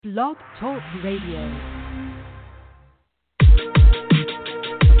Blog Talk Radio.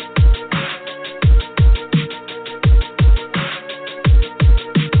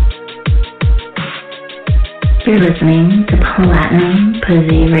 You're listening to Platinum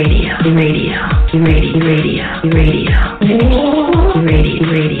Pussy Radio. You're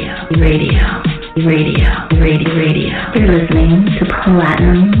listening to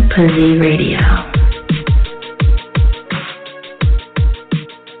Platinum Pussy Radio.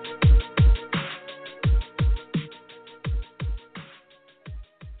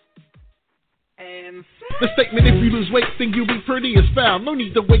 The statement, if you lose weight, then you'll be pretty as foul. No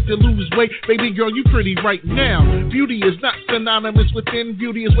need to wait to lose weight, baby girl, you pretty right now. Beauty is not synonymous with thin.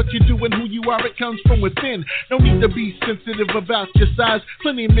 Beauty is what you do and who you are, it comes from within. No need to be sensitive about your size.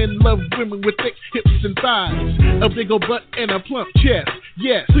 Plenty of men love women with thick hips and thighs, a big old butt and a plump chest.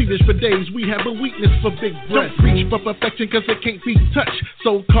 Yeah, Swedish for days, we have a weakness for big breasts. Don't reach for perfection cause it can't be touched.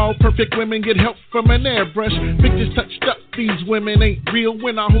 So-called perfect women get help from an airbrush. Pictures touched up, these women ain't real.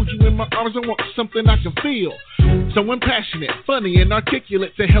 When I hold you in my arms, I want something I can feel. Someone passionate, funny, and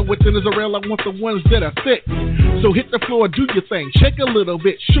articulate. To hell with Israel, I want the ones that are thick. So hit the floor, do your thing, shake a little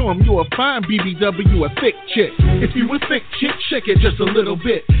bit. Show them you're a fine BBW, a thick chick. If you a thick chick, shake it just a little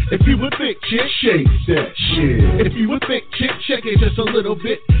bit. If you a thick chick, shake that shit. If you a thick chick, shake it just a little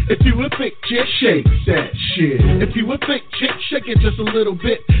bit. If you a thick chick, shake that shit. If you a thick chick, shake it just a little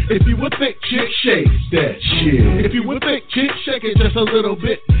bit. If you a thick chick, shake that shit. If you a thick chick, shake it just a little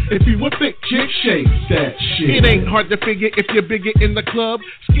bit. If you a thick chick, shake that shit. It ain't hard to figure if you're bigger in the club.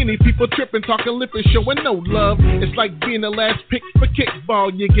 Skinny people tripping, talking lip and showing no love. It's like being the last pick for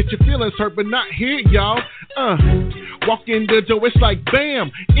kickball. You get your feelings hurt, but not here, y'all. Walk in the door, it's like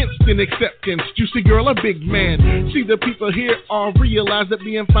bam, instant acceptance. Juicy girl, a big man. See the people here all realize that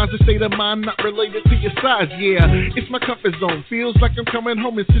being fine's a state of mind, not related to your size. Yeah, it's my comfort zone. Feels like I'm coming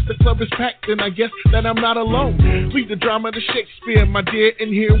home, and since the club is packed, then I guess that I'm not alone. Leave the drama to Shakespeare, my dear,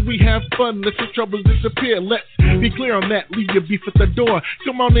 and here we have fun. Let your troubles disappear. Let's be clear on that. Leave your beef at the door.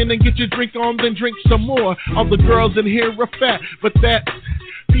 Come on in and get your drink on, then drink some more. All the girls in here are fat, but that's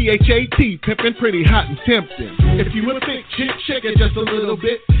P-H-A-T, pimpin', pretty hot and tempting. If you a thick chick, shake it just a little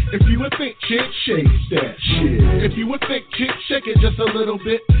bit. If you a thick chick, shake that shit. If you a thick chick, shake it just a little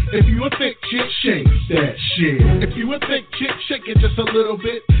bit. If you a thick chick, shake that shit. If you a thick chick, shake it just a little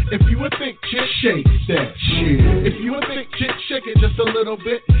bit. If you a thick chick, shake that shit. If you a thick chick, shake it just a little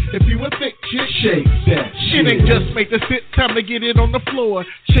bit. If you a thick chick, shake that shit. It ain't just made to sit, time to get it on the floor.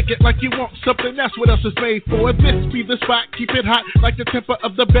 Shake it like you want something, that's what else is made for. This be the spot, keep it hot like the temper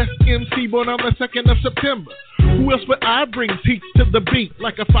of the best MC born on the 2nd of September. Who else but I brings heat to the beat,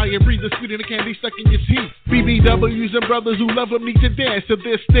 like a fire breather, sweeter than candy stuck in your teeth. BBWs and brothers who love them need to dance to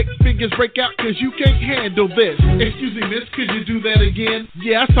this. Stick figures break out cause you can't handle this. Excuse me miss, could you do that again?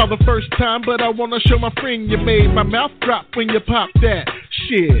 Yeah, I saw the first time, but I wanna show my friend you made my mouth drop when you pop that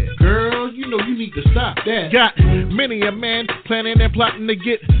shit. Girl, you know you need to stop that. Got many a man planning and plotting to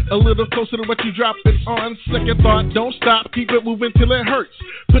get a little closer to what you dropping on. Second thought, don't stop, keep it moving till it hurts.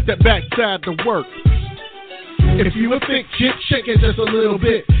 Put that backside to work. If you a thick chick, shake it just a little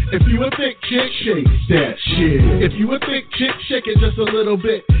bit. If you a thick chick, shake that shit. If you a thick chick, shake it just a little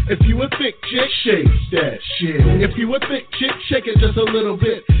bit. If you a thick chick, shake that shit. If you a thick chick, shake it just a little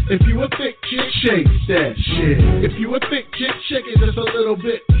bit. If you a thick chick, shake that shit. If you a thick chick, shake it just a little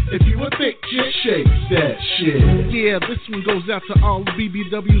bit. If you a thick chick, shake that shit. Yeah, this one goes out to all the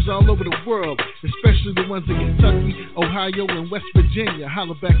BBWs all over the world, especially the ones in Kentucky, Ohio, and West Virginia.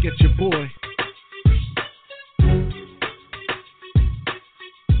 Holla back at your boy.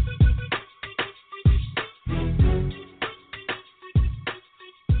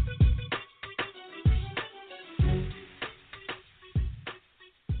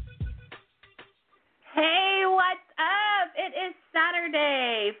 Hey, what's up? It is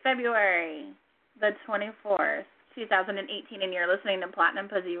Saturday, February the 24th, 2018, and you're listening to Platinum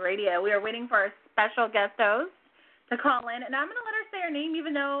Pussy Radio. We are waiting for our special guest host to call in, and I'm going to let her say her name,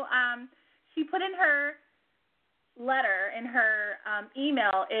 even though she put in her letter, in her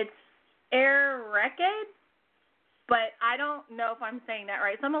email, it's Ereked, but I don't know if I'm saying that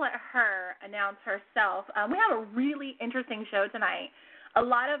right, so I'm going to let her announce herself. We have a really interesting show tonight. A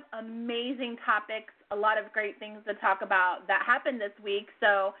lot of amazing topics, a lot of great things to talk about that happened this week.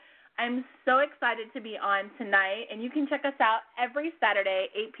 So I'm so excited to be on tonight. And you can check us out every Saturday,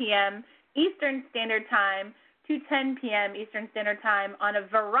 8 p.m. Eastern Standard Time to 10 p.m. Eastern Standard Time on a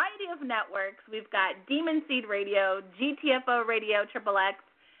variety of networks. We've got Demon Seed Radio, GTFO Radio, XXX,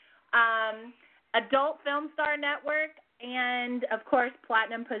 Adult Film Star Network, and, of course,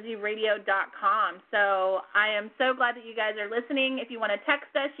 PlatinumPussyRadio.com. So I am so glad that you guys are listening. If you want to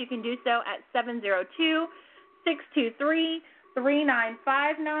text us, you can do so at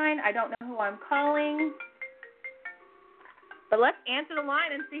 702-623-3959. I don't know who I'm calling, but let's answer the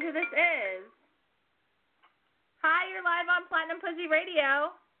line and see who this is. Hi, you're live on Platinum Pussy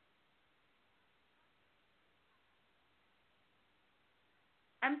Radio.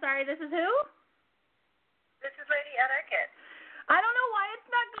 I'm sorry, this is who? This is Lady Etiquette. I don't know why it's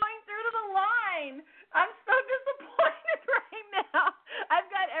not going through to the line. I'm so disappointed right now. I've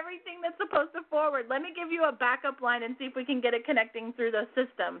got everything that's supposed to forward. Let me give you a backup line and see if we can get it connecting through the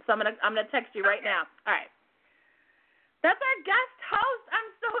system. So I'm gonna text you right now. All right. That's our guest host. I'm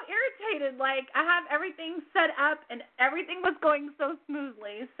so irritated. Like, I have everything set up and everything was going so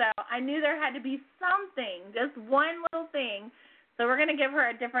smoothly. So I knew there had to be something, just one little thing. So we're going to give her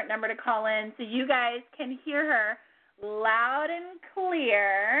a different number to call in so you guys can hear her loud and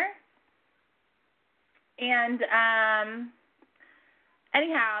clear. And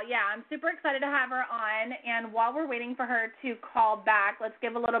anyhow, yeah, I'm super excited to have her on. And while we're waiting for her to call back, let's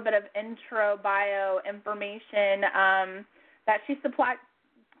give a little bit of intro bio information that she supplied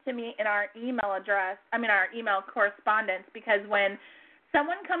to me in our email email correspondence, because when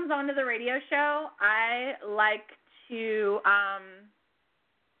someone comes onto the radio show, I like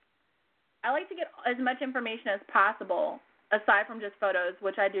to get as much information as possible, aside from just photos,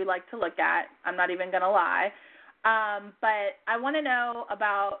 which I do like to look at. I'm not even going to lie. But I want to know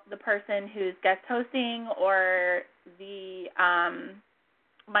about the person who's guest hosting, or the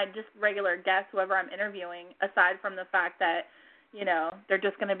my just regular guest, whoever I'm interviewing, aside from the fact that, you know, they're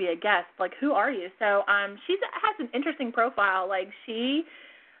just going to be a guest. Like, who are you? So she has an interesting profile. Like, she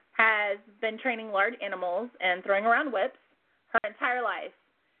has been training large animals and throwing around whips her entire life.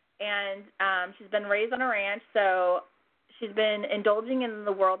 And she's been raised on a ranch, so she's been indulging in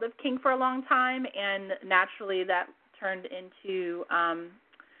the world of kink for a long time, and naturally that turned into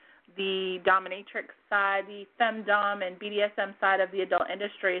the dominatrix side, the femdom and BDSM side of the adult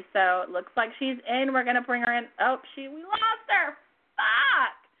industry. So it looks like she's in. We're going to bring her in. Oh, we lost her.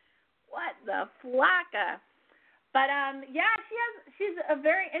 Fuck. What the flacka. But, yeah, she's a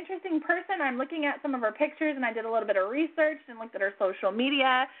very interesting person. I'm looking at some of her pictures, and I did a little bit of research and looked at her social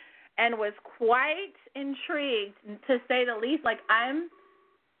media and was quite intrigued, to say the least. Like, uh-oh.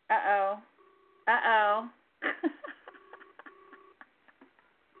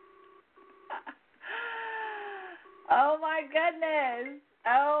 Oh, my goodness.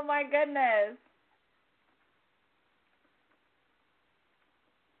 Oh, my goodness.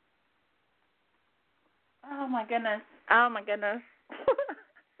 Oh, my goodness. Oh, my goodness.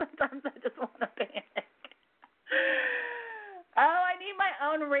 Sometimes I just want to panic. Oh, I need my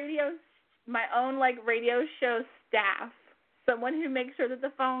own radio show staff. Someone who makes sure that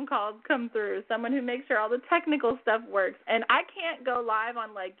the phone calls come through. Someone who makes sure all the technical stuff works. And I can't go live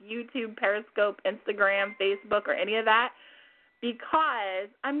on, like, YouTube, Periscope, Instagram, Facebook, or any of that because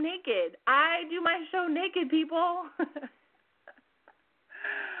I'm naked. I do my show naked, people.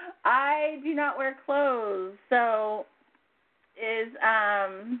 I do not wear clothes, so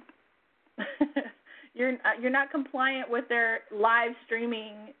you're not compliant with their live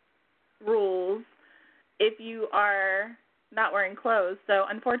streaming rules if you are not wearing clothes. So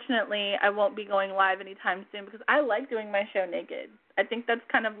unfortunately, I won't be going live anytime soon because I like doing my show naked. I think that's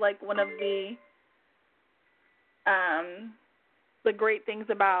kind of like one of the great things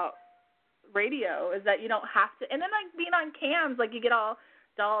about radio is that you don't have to. And then, like, being on cams, like, you get all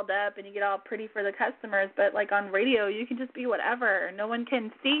dolled up and you get all pretty for the customers, but like on radio you can just be whatever. No one can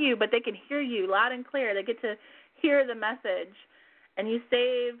see you, but they can hear you loud and clear. They get to hear the message, and you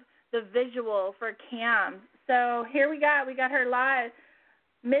save the visual for cams. So here we got her live,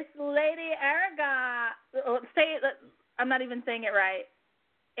 Miss Lady Araga. Say it. I'm not even saying it right.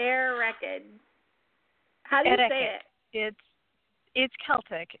 Ereket. How do you say it? It's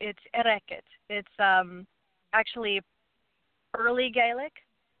Celtic. It's Ereket. It's actually early Gaelic,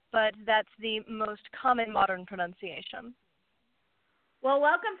 but that's the most common modern pronunciation. Well,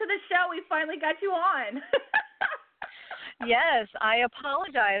 welcome to the show. We finally got you on. Yes, I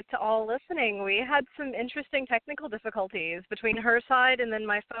apologize to all listening. We had some interesting technical difficulties between her side, and then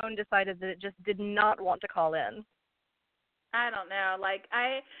my phone decided that it just did not want to call in. I don't know. Like,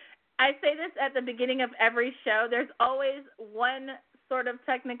 I say this at the beginning of every show. There's always one sort of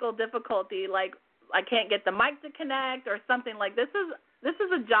technical difficulty, like I can't get the mic to connect or something. Like, this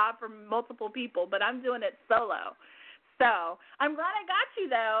is a job for multiple people, but I'm doing it solo. So I'm glad I got you,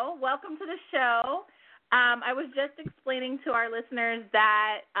 though. Welcome to the show. I was just explaining to our listeners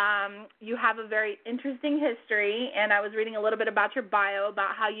that you have a very interesting history, and I was reading a little bit about your bio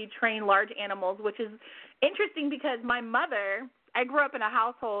about how you train large animals, which is interesting because my mother, I grew up in a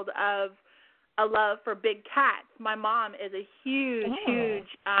household of a love for big cats. My mom is a huge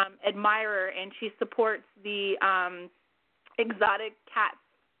admirer, and she supports the Exotic Cat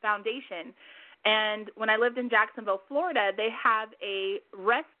Foundation. And when I lived in Jacksonville, Florida, they have a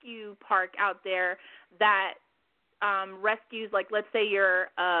rescue park out there that rescues, like, let's say you're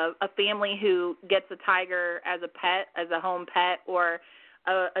a family who gets a tiger as a pet, as a home pet, or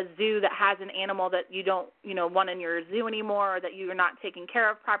a zoo that has an animal that you don't, want in your zoo anymore, or that you're not taking care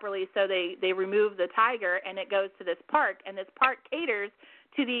of properly. So they remove the tiger, and it goes to this park, and this park caters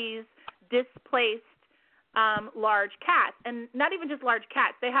to these displaced large cats, and not even just large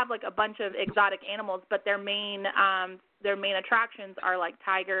cats. They have like a bunch of exotic animals, but their main attractions are like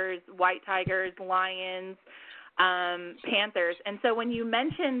tigers, white tigers, lions, panthers. And so when you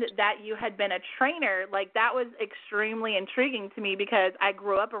mentioned that you had been a trainer, like, that was extremely intriguing to me, because I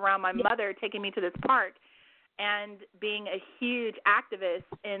grew up around my mother taking me to this park and being a huge activist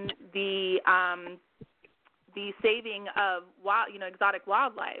in the saving of exotic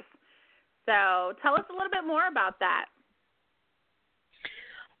wildlife. So tell us a little bit more about that.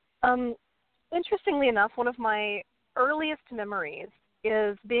 Interestingly enough, one of my earliest memories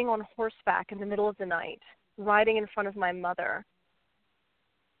is being on horseback in the middle of the night, riding in front of my mother.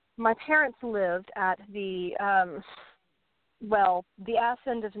 My parents lived at the ass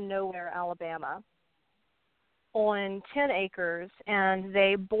end of nowhere, Alabama, on 10 acres, and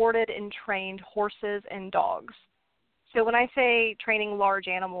they boarded and trained horses and dogs. So when I say training large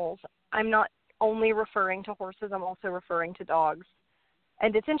animals, I'm not only referring to horses, I'm also referring to dogs.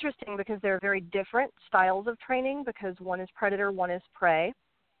 And it's interesting because they're very different styles of training, because one is predator, one is prey.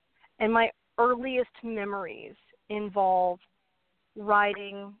 And my earliest memories involve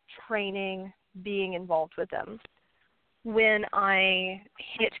riding, training, being involved with them. When I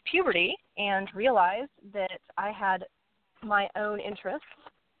hit puberty and realized that I had my own interests,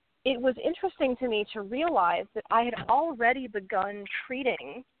 it was interesting to me to realize that I had already begun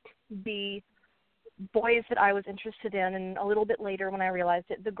treating the boys that I was interested in, and a little bit later when I realized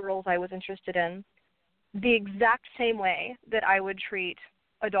it, the girls I was interested in, the exact same way that I would treat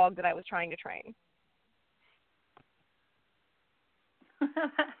a dog that I was trying to train.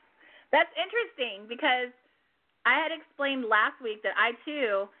 That's interesting, because I had explained last week that I,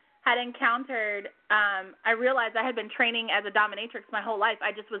 too, had encountered, I realized I had been training as a dominatrix my whole life.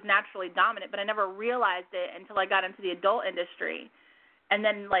 I just was naturally dominant, but I never realized it until I got into the adult industry. And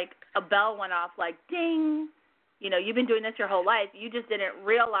then, like, a bell went off, like, ding, you've been doing this your whole life. You just didn't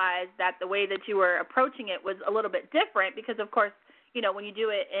realize that the way that you were approaching it was a little bit different, because, of course, when you do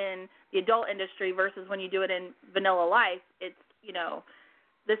it in the adult industry versus when you do it in vanilla life, it's,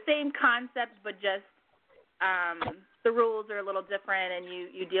 the same concept, but just the rules are a little different, and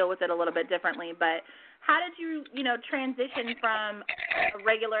you deal with it a little bit differently. But how did you, transition from a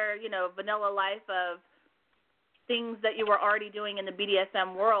regular, vanilla life of things that you were already doing in the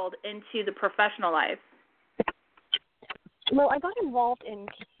BDSM world into the professional life? Well, I got involved in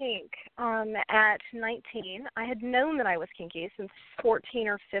kink at 19. I had known that I was kinky since 14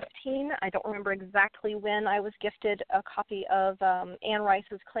 or 15. I don't remember exactly when. I was gifted a copy of Anne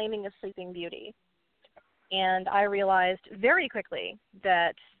Rice's Claiming a Sleeping Beauty. And I realized very quickly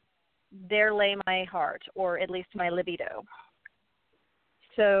that there lay my heart, or at least my libido.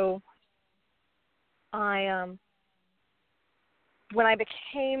 So when I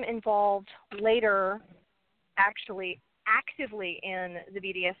became involved later, actually actively in the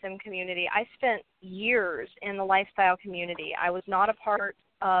BDSM community, I spent years in the lifestyle community. I was not a part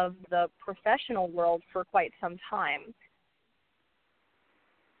of the professional world for quite some time.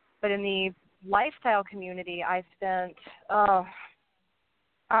 But in the lifestyle community, I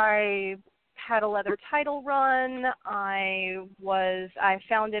had a leather title run. I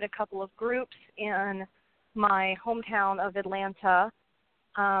founded a couple of groups in my hometown of Atlanta.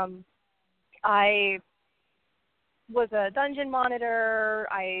 I was a dungeon monitor.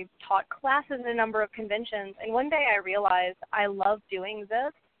 I taught classes in a number of conventions, and one day I realized I love doing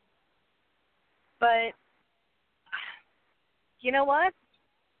this, but you know what?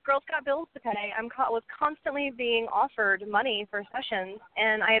 Girls got bills to pay. I was constantly being offered money for sessions,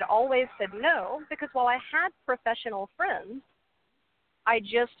 and I had always said no, because while I had professional friends, I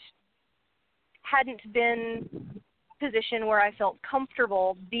just hadn't been in a position where I felt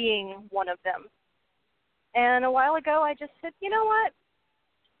comfortable being one of them. And a while ago, I just said, you know what?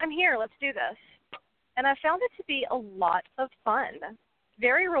 I'm here. Let's do this. And I found it to be a lot of fun.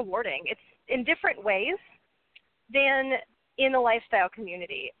 very rewarding. It's in different ways than in the lifestyle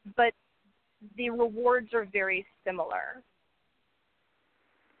community, but the rewards are very similar.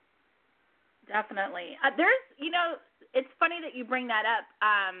 Definitely. It's funny that you bring that up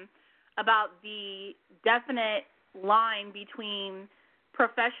about the definite line between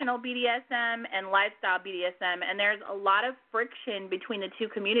professional BDSM and lifestyle BDSM, and there's a lot of friction between the two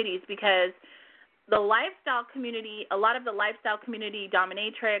communities because the lifestyle community, a lot of the lifestyle community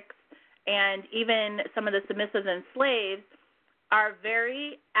dominatrix and even some of the submissives and slaves are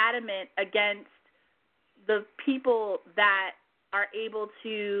very adamant against the people that are able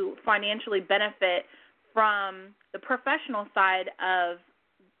to financially benefit from the professional side of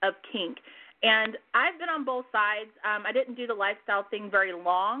kink. And I've been on both sides. I didn't do the lifestyle thing very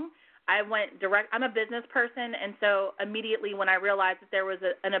long. I went direct. I'm a business person, and so immediately when I realized that there was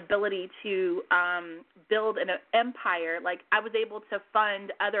an ability to build an empire, like I was able to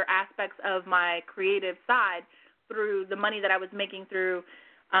fund other aspects of my creative side through the money that I was making through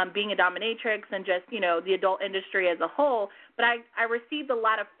being a dominatrix and just, the adult industry as a whole. But I received a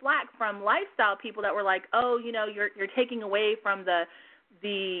lot of flack from lifestyle people that were like, oh, you're taking away from the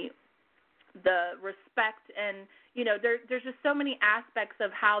respect and, there's just so many aspects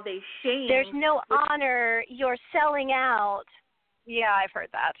of how they shame. There's no honor. You're selling out. Yeah, I've heard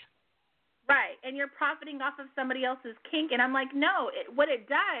that. Right, and you're profiting off of somebody else's kink. And I'm like, no, what it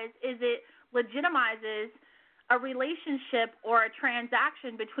does is it legitimizes a relationship or a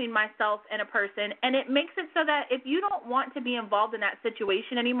transaction between myself and a person, and it makes it so that if you don't want to be involved in that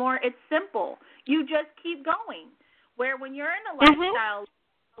situation anymore, it's simple. You just keep going. Where when you're in a lifestyle,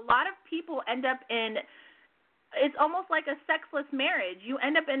 a lot of people end up in, it's almost like a sexless marriage. You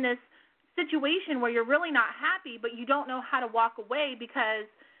end up in this situation where you're really not happy, but you don't know how to walk away because,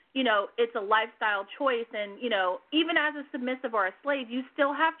 it's a lifestyle choice. And, even as a submissive or a slave, you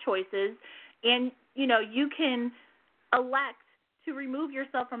still have choices. And, you can elect to remove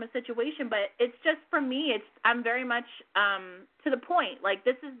yourself from a situation, but it's just, for me, I'm very much to the point. Like,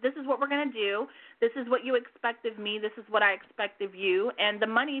 this is what we're going to do. This is what you expect of me. This is what I expect of you. And the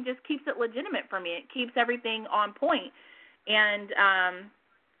money just keeps it legitimate for me. It keeps everything on point. And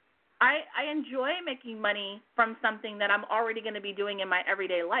I enjoy making money from something that I'm already going to be doing in my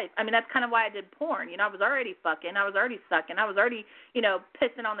everyday life. I mean, that's kind of why I did porn. I was already fucking. I was already sucking. I was already,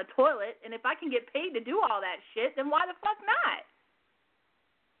 pissing on the toilet. And if I can get paid to do all that shit, then why the fuck not?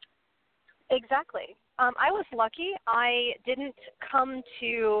 Exactly. I was lucky. I didn't come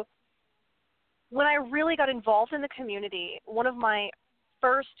to – when I really got involved in the community, one of my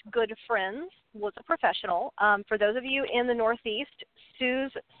first good friends was a professional. For those of you in the Northeast,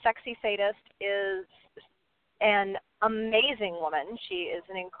 Sue's Sexy Sadist is an amazing woman. She is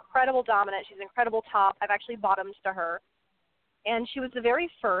an incredible dominant. She's an incredible top. I've actually bottomed to her. And she was the very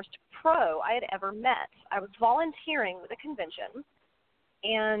first pro I had ever met. I was volunteering with a convention,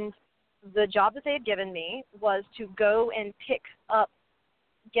 and the job that they had given me was to go and pick up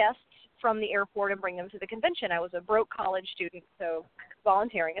guests from the airport and bring them to the convention. I was a broke college student, so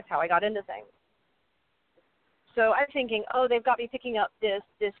volunteering is how I got into things. So I'm thinking, they've got me picking up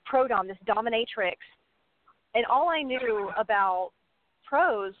this pro-dom, this dominatrix, and all I knew about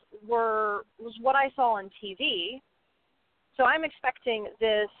pros was what I saw on TV. So I'm expecting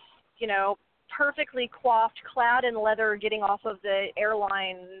this, perfectly coiffed, clad in leather, getting off of the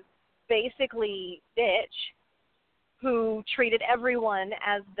airline, basically bitch, who treated everyone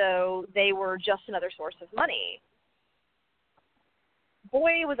as though they were just another source of money.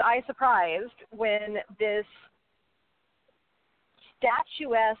 Boy, was I surprised when this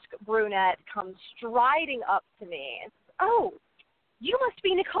statuesque brunette comes striding up to me and says, "Oh, you must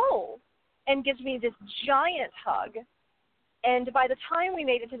be Nicole," and gives me this giant hug. And by the time we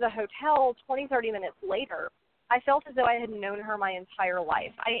made it to the hotel, 20, 30 minutes later, I felt as though I had known her my entire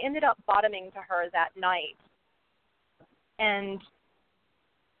life. I ended up bottoming to her that night. And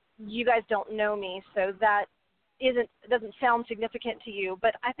you guys don't know me, so that doesn't sound significant to you,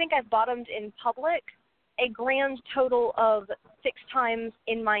 but I think I've bottomed in public a grand total of 6 times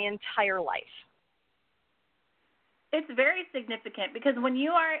in my entire life. It's very significant because when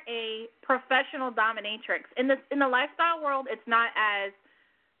you are a professional dominatrix, in the lifestyle world, it's not as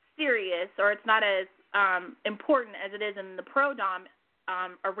serious or it's not as important as it is in the pro-dom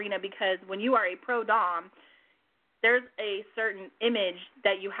arena, because when you are a pro-dom, there's a certain image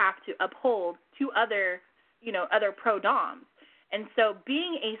that you have to uphold to other pro-doms. And so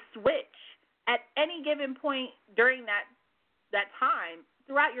being a switch at any given point during that time,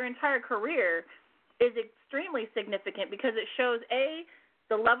 throughout your entire career, is extremely significant because it shows, A,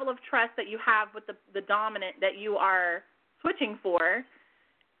 the level of trust that you have with the dominant that you are switching for,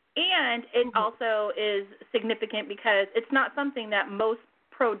 And it also is significant because it's not something that most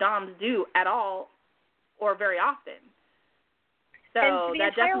pro-doms do at all or very often. So and to be that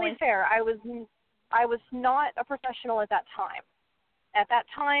entirely definitely fair, I was not a professional at that time. At that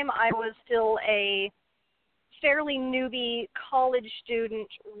time, I was still a fairly newbie college student,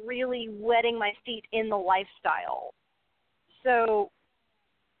 really wetting my feet in the lifestyle. So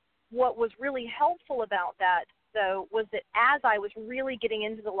what was really helpful about that, though, was that as I was really getting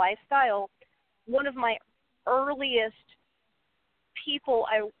into the lifestyle, one of my earliest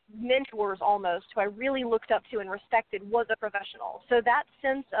mentors almost, who I really looked up to and respected, was a professional. So that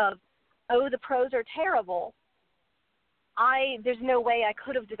sense of, oh, the pros are terrible, there's no way I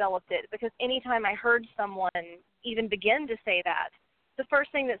could have developed it, because anytime I heard someone even begin to say that, the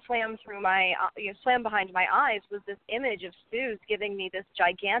first thing that slammed behind my eyes was this image of Suze giving me this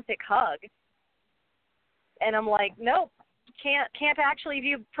gigantic hug. And I'm like, nope, can't actually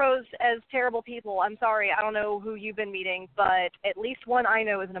view pros as terrible people. I'm sorry, I don't know who you've been meeting, but at least one I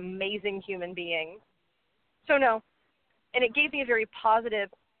know is an amazing human being. So no. And it gave me a very positive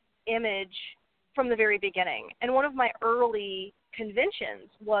image from the very beginning. And one of my early conventions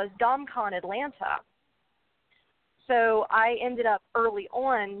was DomCon Atlanta. So I ended up early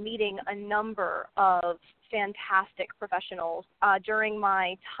on meeting a number of fantastic professionals. During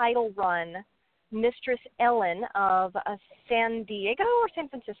my title run, Mistress Ellen of San Diego or San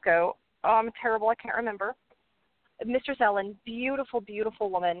Francisco, I'm terrible, I can't remember. Mistress Ellen, beautiful, beautiful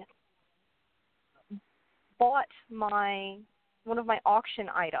woman, bought one of my auction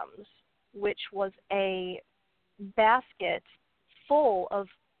items, which was a basket full of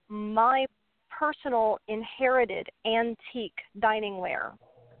my personal inherited antique dining ware.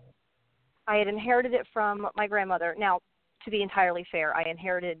 I had inherited it from my grandmother. Now, to be entirely fair, I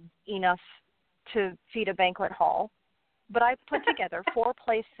inherited enough to feed a banquet hall, but I put together 4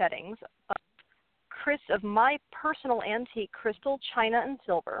 place settings of my personal antique crystal, china, and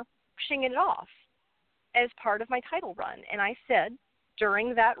silver, pushing it off as part of my title run. And I said,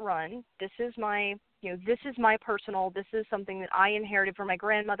 during that run, this is my personal, this is something that I inherited from my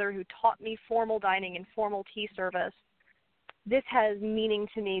grandmother, who taught me formal dining and formal tea service. This has meaning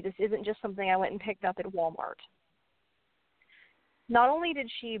to me. This isn't just something I went and picked up at Walmart. Not only did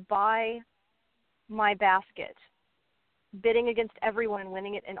she buy my basket, bidding against everyone and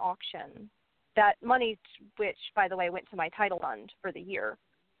winning it in auction, that money, which, by the way, went to my title fund for the year,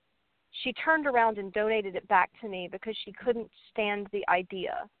 she turned around and donated it back to me because she couldn't stand the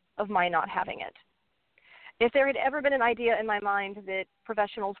idea of my not having it. If there had ever been an idea in my mind that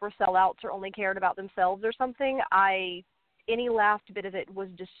professionals were sellouts or only cared about themselves or something, any last bit of it was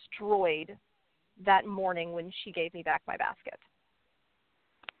destroyed that morning when she gave me back my basket.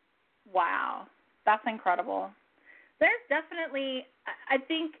 Wow, that's incredible. There's definitely, I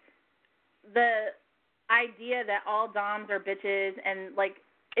think, the idea that all doms are bitches, and like,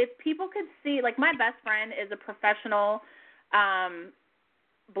 if people could see, like, my best friend is a professional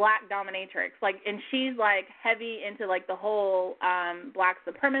black dominatrix, like, and she's like heavy into like the whole black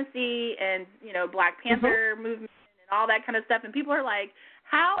supremacy and, you know, Black Panther movement and all that kind of stuff, and people are like,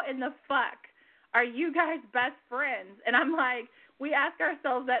 how in the fuck are you guys best friends? And I'm like, we ask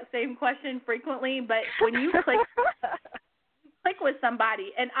ourselves that same question frequently, but when you click with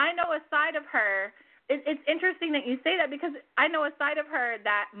somebody, and I know a side of her, it's interesting that you say that, because I know a side of her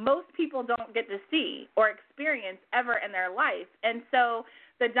that most people don't get to see or experience ever in their life. And so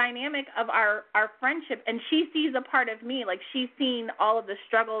the dynamic of our friendship, and she sees a part of me, like, she's seen all of the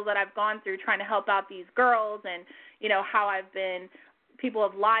struggles that I've gone through trying to help out these girls, and, you know, how people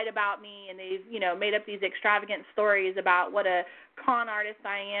have lied about me, and they've, you know, made up these extravagant stories about what a con artist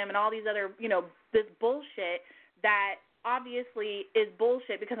I am and all these other, you know, this bullshit that obviously is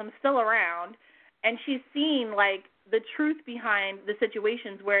bullshit because I'm still around. And she's seen, like, the truth behind the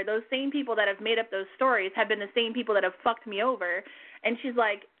situations where those same people that have made up those stories have been the same people that have fucked me over. And she's,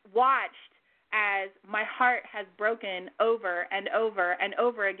 like, watched as my heart has broken over and over and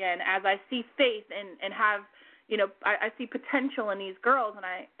over again as I see faith and have, you know, I see potential in these girls, and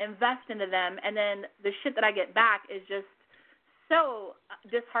I invest into them, and then the shit that I get back is just so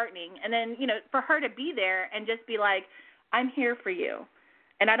disheartening. And then, you know, for her to be there and just be like, I'm here for you,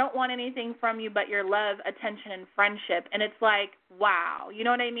 and I don't want anything from you but your love, attention, and friendship. And it's like, wow, you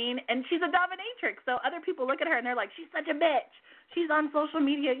know what I mean? And she's a dominatrix, so other people look at her and they're like, she's such a bitch. She's on social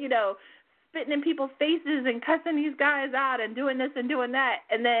media, you know, spitting in people's faces and cussing these guys out and doing this and doing that.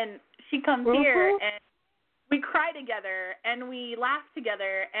 And then she comes here and we cry together and we laugh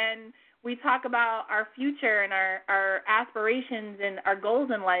together and we talk about our future and our aspirations and our goals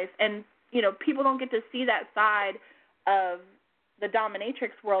in life. And, you know, people don't get to see that side of the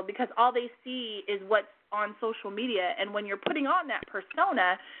dominatrix world because all they see is what's on social media. And when you're putting on that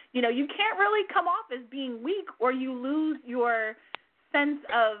persona, you can't really come off as being weak, or you lose your sense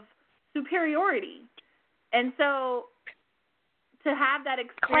of superiority. And so to have that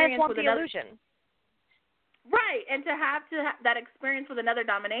experience clients want with the another illusion. Right, and to have that experience with another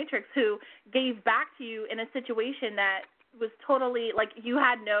dominatrix who gave back to you in a situation that was totally, like, you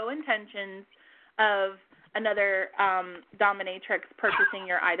had no intentions of another dominatrix purchasing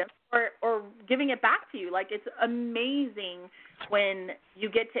your item or giving it back to you. Like, it's amazing when you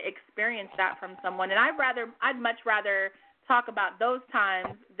get to experience that from someone. And I'd much rather talk about those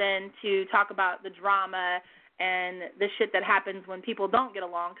times than to talk about the drama and the shit that happens when people don't get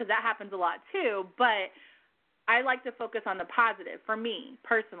along, because that happens a lot too. But I like to focus on the positive for me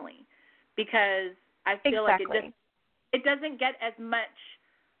personally, because I feel like it doesn't get as much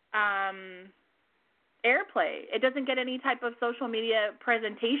airplay. It doesn't get any type of social media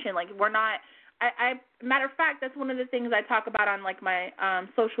presentation. Like, we're not. Matter of fact, that's one of the things I talk about on, like, my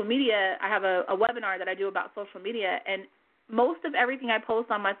social media. I have a webinar that I do about social media, and most of everything I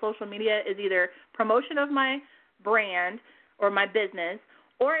post on my social media is either promotion of my brand or my business,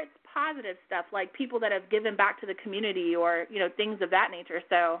 or it's positive stuff, like people that have given back to the community, or, things of that nature.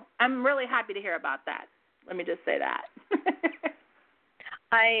 So I'm really happy to hear about that. Let me just say that.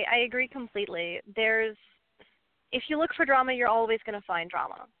 I agree completely. If you look for drama, you're always going to find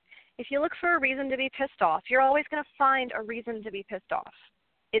drama. If you look for a reason to be pissed off, you're always going to find a reason to be pissed off.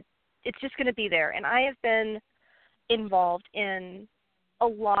 It's just going to be there. And I have been involved in a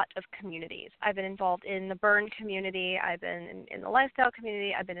lot of communities. I've been involved in the burn community. I've been in the lifestyle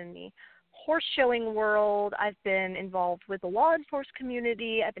community. I've been in the horse showing world. I've been involved with the law enforcement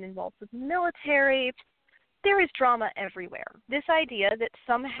community. I've been involved with military. There is drama everywhere. This idea that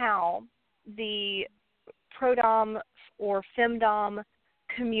somehow the pro-dom or femdom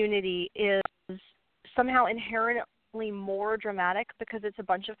community is somehow inherently more dramatic because it's a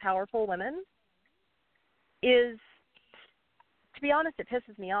bunch of powerful women is, to be honest, it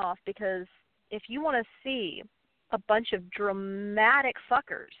pisses me off, because if you want to see a bunch of dramatic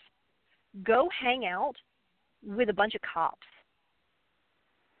fuckers, go hang out with a bunch of cops.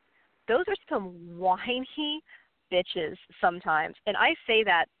 Those are some whiny bitches sometimes. And I say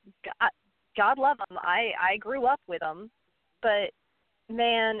that, God love them. I grew up with them. But,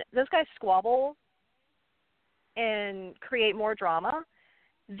 man, those guys squabble and create more drama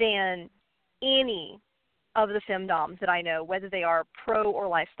than any of the femdoms that I know, whether they are pro or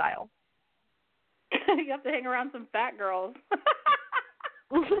lifestyle. You have to hang around some fat girls. I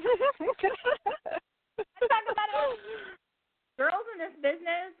talk about it. Girls in this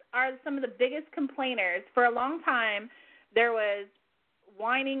business are some of the biggest complainers. For a long time, there was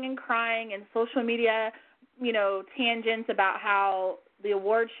whining and crying and social media, tangents about how the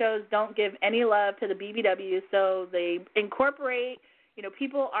award shows don't give any love to the BBWs, so they incorporate,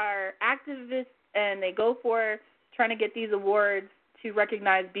 people are activists and they go for trying to get these awards to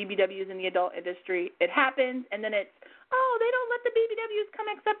recognize BBWs in the adult industry. It happens, and then it's, oh, they don't let the BBWs come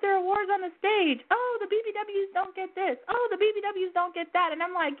accept their awards on the stage. Oh, the BBWs don't get this. Oh, the BBWs don't get that. And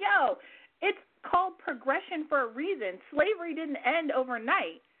I'm like, yo, it's called progression for a reason. Slavery didn't end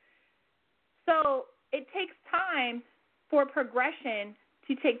overnight. So it takes time for progression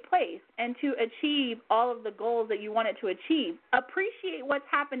to take place and to achieve all of the goals that you want it to achieve. Appreciate what's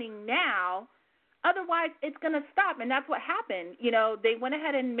happening now. Otherwise, it's going to stop, and that's what happened. They went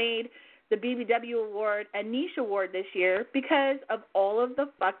ahead and made the BBW award a niche award this year because of all of the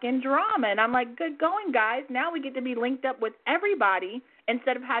fucking drama. And I'm like, good going, guys. Now we get to be linked up with everybody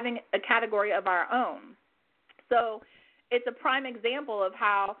instead of having a category of our own. So it's a prime example of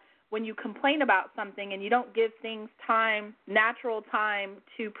how when you complain about something and you don't give things time, natural time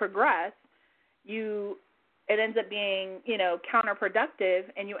to progress, it ends up being, counterproductive,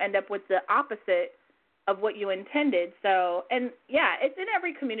 and you end up with the opposite of what you intended. So, and yeah, it's in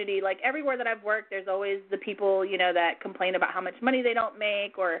every community. Like, everywhere that I've worked, there's always the people, that complain about how much money they don't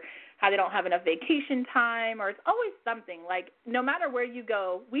make or how they don't have enough vacation time, or it's always something. Like, no matter where you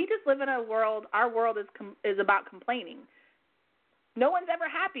go, we just live in a world, our world is about complaining. No one's ever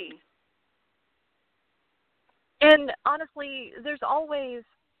happy. And honestly, there's always,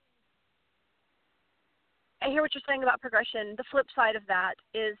 I hear what you're saying about progression. The flip side of that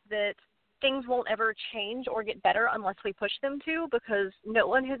is that things won't ever change or get better unless we push them to, because no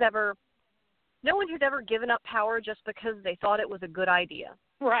one has ever given up power just because they thought it was a good idea.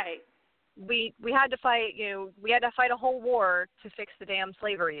 Right. We had to fight, we had to fight a whole war to fix the damn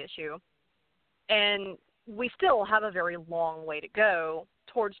slavery issue. And we still have a very long way to go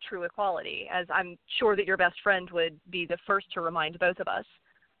towards true equality, as I'm sure that your best friend would be the first to remind both of us.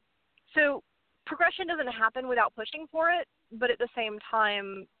 So progression doesn't happen without pushing for it, but at the same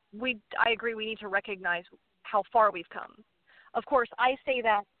time, I agree we need to recognize how far we've come. Of course, I say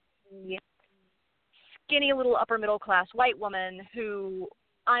that the skinny little upper middle class white woman who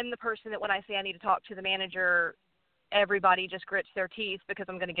I'm the person that when I say I need to talk to the manager, everybody just grits their teeth because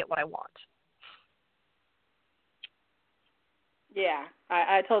I'm going to get what I want. Yeah,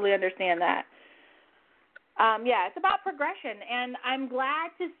 I totally understand that. Yeah, it's about progression, and I'm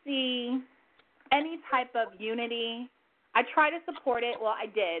glad to see any type of unity. I try to support it. Well, I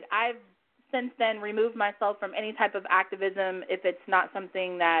did. I've since then removed myself from any type of activism if it's not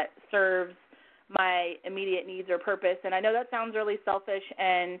something that serves my immediate needs or purpose. And I know that sounds really selfish,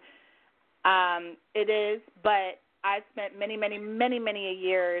 and it is, but I've spent many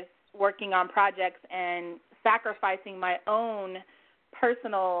years working on projects and sacrificing my own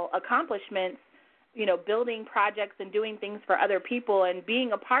personal accomplishments, you know, building projects and doing things for other people and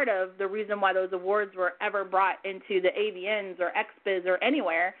being a part of the reason why those awards were ever brought into the AVNs or XBiz or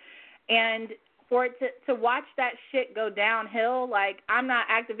anywhere. And for it to watch that shit go downhill, like, I'm not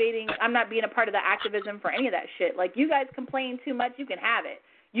being a part of the activism for any of that shit. Like, you guys complain too much, you can have it.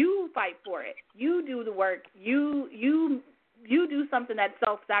 You fight for it. You do the work. You do something that's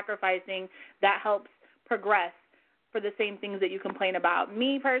self-sacrificing that helps progress for the same things that you complain about.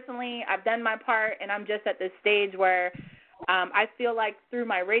 Me, personally, I've done my part, and I'm just at this stage where I feel like through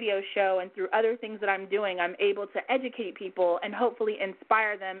my radio show and through other things that I'm doing, I'm able to educate people and hopefully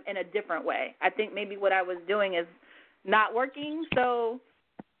inspire them in a different way. I think maybe what I was doing is not working, so,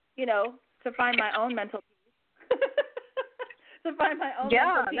 you know, to find my own mental peace. To find my own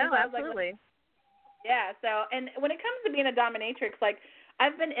mental peace. Yeah, no, absolutely. Yeah, so, and when it comes to being a dominatrix, like,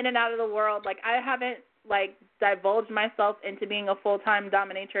 I've been in and out of the world. Like, I haven't, like, divulged myself into being a full-time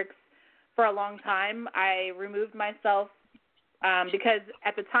dominatrix for a long time. I removed myself because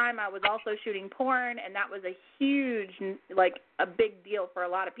at the time I was also shooting porn, and that was a huge, like, a big deal for a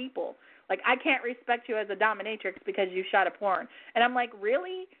lot of people. Like, I can't respect you as a dominatrix because you shot a porn. And I'm like,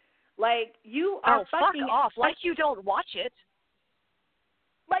 really? Like, you are fucking... fuck off. Like you don't watch it.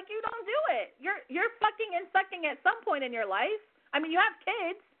 Like, you don't do it. You're fucking and sucking at some point in your life. I mean, you have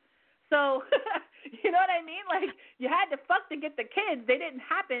kids, so you know what I mean? Like, you had to fuck to get the kids. They didn't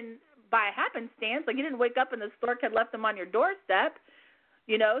happen by happenstance. Like, you didn't wake up and the stork had left them on your doorstep,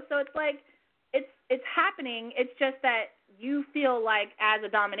 you know? So it's like, it's happening. It's just that you feel like as a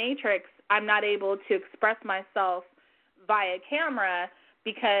dominatrix, I'm not able to express myself via camera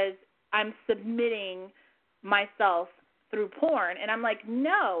because I'm submitting myself through porn. And I'm like,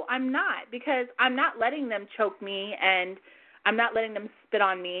 no, I'm not, because I'm not letting them choke me, and I'm not letting them spit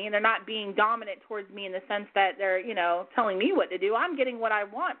on me, and they're not being dominant towards me in the sense that they're, you know, telling me what to do. I'm getting what I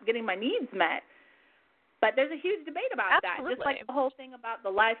want, getting my needs met. But there's a huge debate about Absolutely. that. Just like the whole thing about the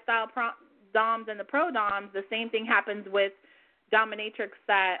lifestyle doms and the pro doms, the same thing happens with dominatrix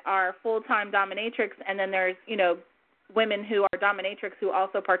that are full-time dominatrix, and then there's, you know, women who are dominatrix who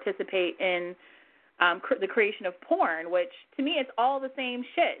also participate in the creation of porn, which to me it's all the same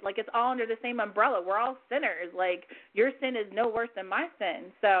shit. Like, it's all under the same umbrella. We're all sinners. Like, your sin is no worse than my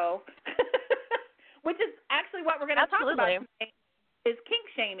sin. So, which is actually what we're going to talk about today, is kink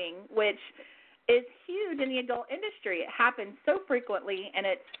shaming, which is huge in the adult industry. It happens so frequently, and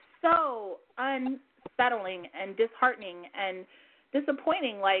it's so unsettling and disheartening and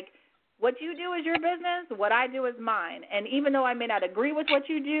disappointing. Like, what you do is your business. What I do is mine. And even though I may not agree with what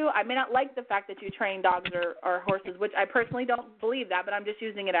you do, I may not like the fact that you train dogs or horses, which I personally don't believe that, but I'm just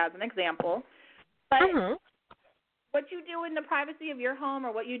using it as an example. But what you do in the privacy of your home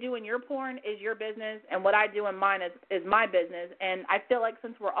or what you do in your porn is your business, and what I do in mine is my business. And I feel like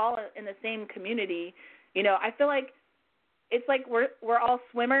since we're all in the same community, you know, I feel like it's like we're all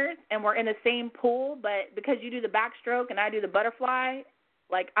swimmers and we're in the same pool, but because you do the backstroke and I do the butterfly,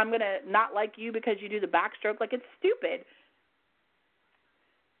 like, I'm going to not like you because you do the backstroke. Like, it's stupid.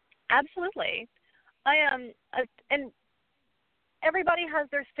 Absolutely. And everybody has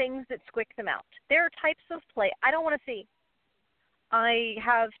their things that squick them out. There are types of play I don't want to see. I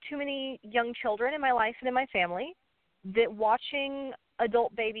have too many young children in my life and in my family that watching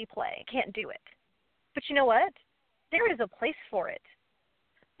adult baby play can't do it. But you know what? There is a place for it.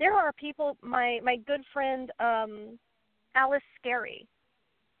 There are people, my good friend Alice Scary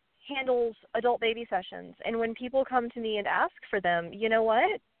handles adult baby sessions, and when people come to me and ask for them, you know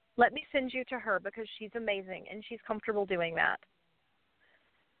what? Let me send you to her because she's amazing and she's comfortable doing that.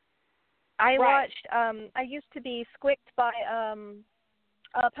 I watched, I used to be squicked by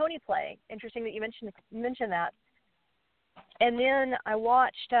pony play. Interesting that you mentioned that. And then I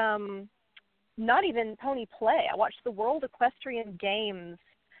watched not even pony play. I watched the World Equestrian Games.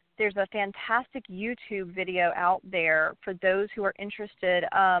 There's a fantastic YouTube video out there for those who are interested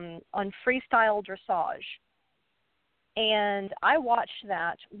on freestyle dressage. And I watched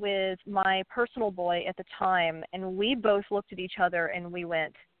that with my personal boy at the time, and we both looked at each other and we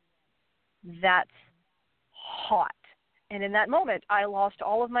went, that's hot. And in that moment, I lost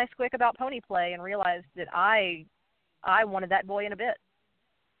all of my squick about pony play and realized that I wanted that boy in a bit.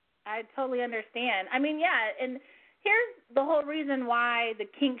 I totally understand. I mean, yeah, and here's the whole reason why the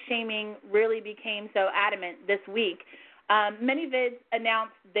kink shaming really became so adamant this week. Many vids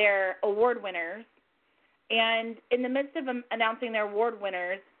announced their award winners, and in the midst of announcing their award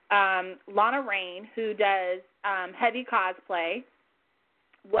winners, Lana Rain, who does heavy cosplay,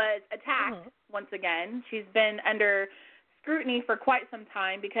 was attacked once again. She's been under scrutiny for quite some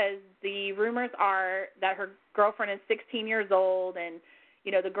time because the rumors are that her girlfriend is 16 years old, and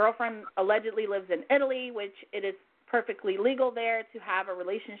the girlfriend allegedly lives in Italy, which it is perfectly legal there to have a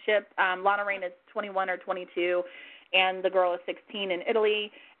relationship. Lana Rain is 21 or 22, and the girl is 16 in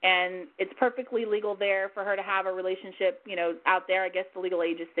Italy, and it's perfectly legal there for her to have a relationship, out there. I guess the legal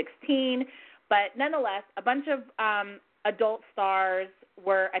age is 16. But nonetheless, a bunch of adult stars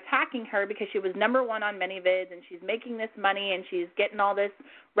were attacking her because she was number one on many vids, and she's making this money, and she's getting all this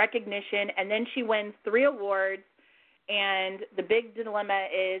recognition, and then she wins 3 awards. And the big dilemma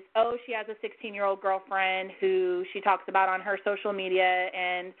is, she has a 16-year-old girlfriend who she talks about on her social media,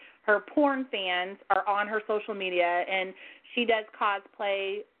 and her porn fans are on her social media, and she does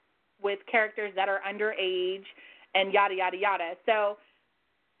cosplay with characters that are underage, and yada, yada, yada. So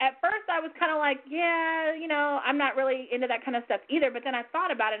at first I was kind of like, I'm not really into that kind of stuff either. But then I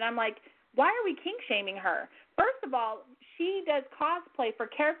thought about it, and I'm like, why are we kink shaming her? First of all, she does cosplay for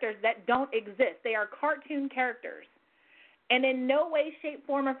characters that don't exist. They are cartoon characters. And in no way, shape,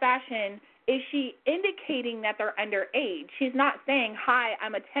 form, or fashion is she indicating that they're underage. She's not saying, hi,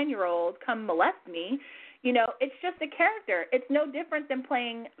 I'm a 10-year-old, come molest me. It's just a character. It's no different than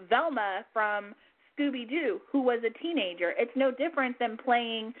playing Velma from Scooby-Doo, who was a teenager. It's no different than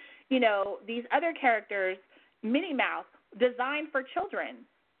playing, these other characters, Minnie Mouse, designed for children.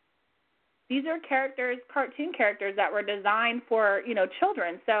 These are characters, cartoon characters that were designed for,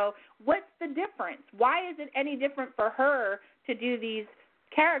 children. So what's the difference? Why is it any different for her to do these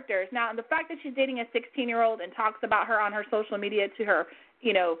characters? Now, the fact that she's dating a 16-year-old and talks about her on her social media to her,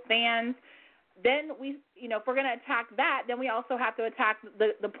 fans, then we, if we're going to attack that, then we also have to attack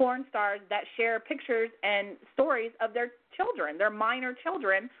the porn stars that share pictures and stories of their children, their minor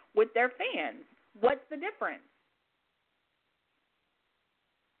children, with their fans. What's the difference?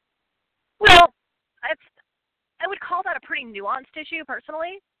 Well, I would call that a pretty nuanced issue,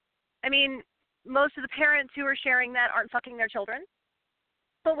 personally. I mean, most of the parents who are sharing that aren't fucking their children.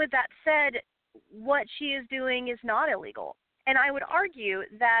 But with that said, what she is doing is not illegal. And I would argue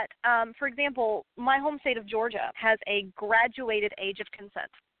that, for example, my home state of Georgia has a graduated age of consent.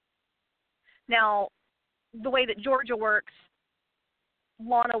 Now, the way that Georgia works,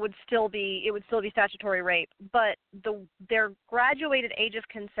 Lana would still be statutory rape, but their graduated age of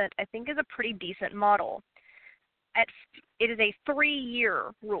consent, I think, is a pretty decent model. It is a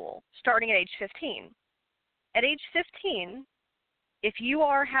 3-year rule, starting at age 15. At age 15, if you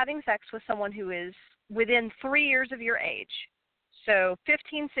are having sex with someone who is within 3 years of your age, so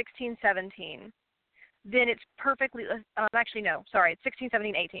 15, 16, 17, then it's perfectly, it's 16,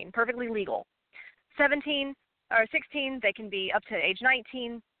 17, 18, perfectly legal. 17 or 16, they can be up to age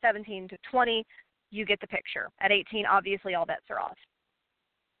 19, 17 to 20, you get the picture. At 18, obviously, all bets are off.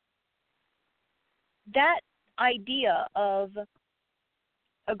 That idea of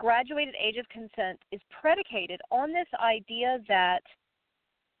a graduated age of consent is predicated on this idea that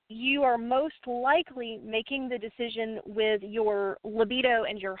you are most likely making the decision with your libido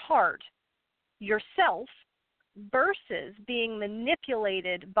and your heart yourself versus being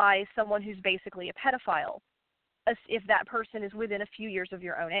manipulated by someone who's basically a pedophile, as if that person is within a few years of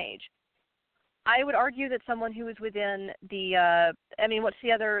your own age. I would argue that someone who is within what's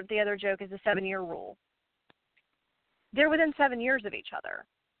the other joke is the 7-year rule. They're within 7 years of each other.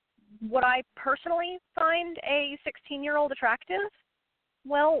 Would I personally find a 16-year-old attractive?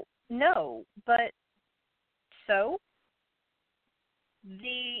 Well, no, but so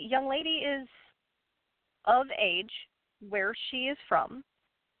the young lady is of age where she is from,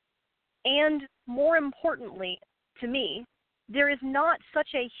 and more importantly to me, there is not such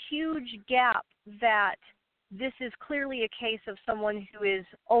a huge gap that this is clearly a case of someone who is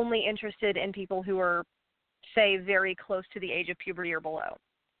only interested in people who are, say, very close to the age of puberty or below.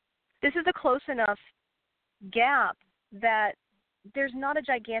 This is a close enough gap that there's not a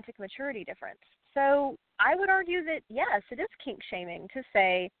gigantic maturity difference. So I would argue that, yes, it is kink shaming to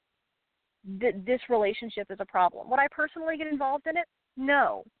say that this relationship is a problem. Would I personally get involved in it?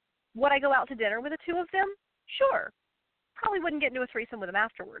 No. Would I go out to dinner with the two of them? Sure. Probably wouldn't get into a threesome with them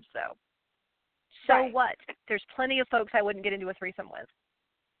afterwards, though. So Right. what? There's plenty of folks I wouldn't get into a threesome with.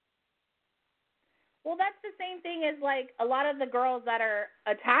 Well, that's the same thing as, like, a lot of the girls that are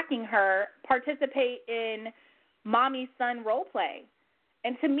attacking her participate in mommy-son role play.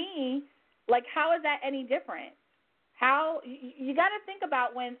 And to me, like, how is that any different? How you got to think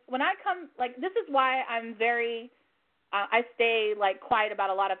about when I come, like, this is why I'm very I stay, like, quiet about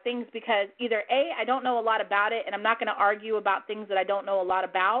a lot of things, because either A, I don't know a lot about it and I'm not going to argue about things that I don't know a lot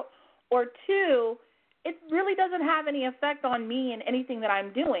about, or two, it really doesn't have any effect on me and anything that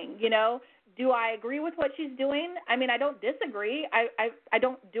I'm doing, you know? Do I agree with what she's doing? I mean, I don't disagree. I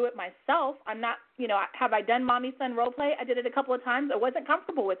don't do it myself. I'm not, you know, have I done mommy son role play? I did it a couple of times. I wasn't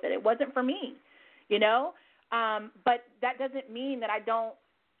comfortable with it. It wasn't for me, you know? But that doesn't mean that I'm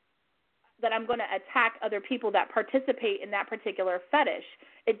going to attack other people that participate in that particular fetish.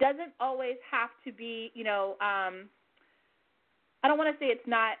 It doesn't always have to be, you know, I don't want to say it's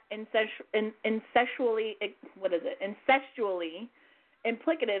not incestually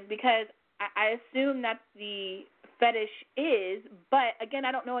implicative, because I assume that the fetish is, but again,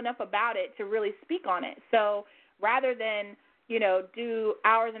 I don't know enough about it to really speak on it. So rather than, you know, do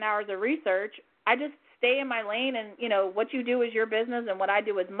hours and hours of research, I just stay in my lane, and, you know, what you do is your business and what I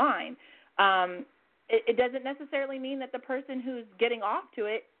do is mine. It doesn't necessarily mean that the person who's getting off to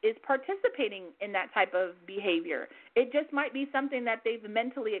it is participating in that type of behavior. It just might be something that they've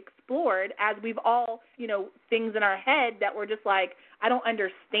mentally explored, as we've all, you know, things in our head that we're just like, I don't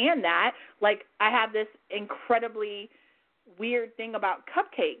understand that. Like, I have this incredibly weird thing about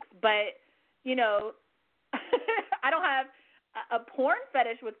cupcakes, but, you know, I don't have a porn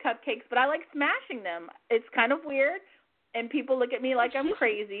fetish with cupcakes, but I like smashing them. It's kind of weird, and people look at me like I'm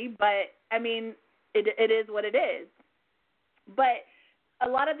crazy, but, I mean, it is what it is. But a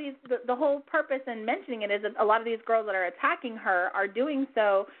lot of these, the whole purpose in mentioning it is that a lot of these girls that are attacking her are doing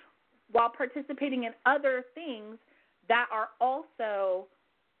so while participating in other things that are also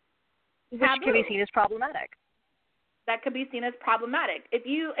Which taboo. can be seen as problematic. That could be seen as problematic.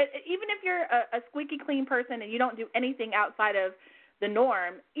 Even if you're a squeaky clean person and you don't do anything outside of the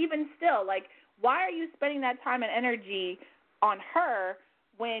norm, even still, like, why are you spending that time and energy on her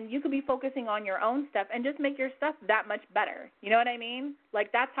when you could be focusing on your own stuff and just make your stuff that much better? You know what I mean?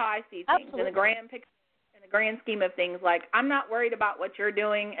 Like, that's how I see things. Absolutely. In the grand scheme of things. Like, I'm not worried about what you're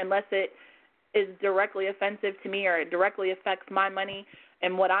doing unless it is directly offensive to me or it directly affects my money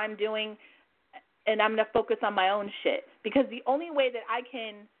and what I'm doing, and I'm going to focus on my own shit. Because the only way that I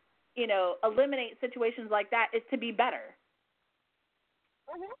can, you know, eliminate situations like that is to be better.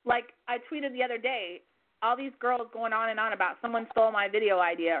 Mm-hmm. Like, I tweeted the other day, all these girls going on and on about someone stole my video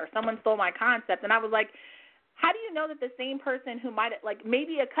idea or someone stole my concept, and I was like, how do you know that the same person who might, like,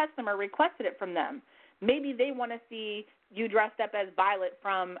 maybe a customer requested it from them, maybe they want to see you dressed up as Violet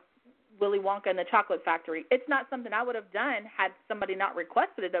from Willy Wonka and the Chocolate Factory. It's not something I would have done had somebody not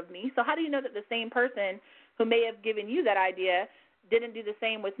requested it of me. So how do you know that the same person who may have given you that idea didn't do the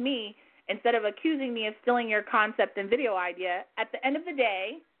same with me? Instead of accusing me of stealing your concept and video idea, at the end of the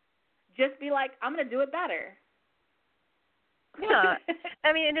day, just be like, I'm going to do it better. Yeah.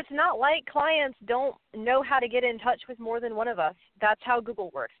 I mean, and it's not like clients don't know how to get in touch with more than one of us. That's how Google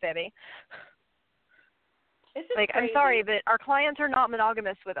works, baby. It's just like, crazy. I'm sorry, but our clients are not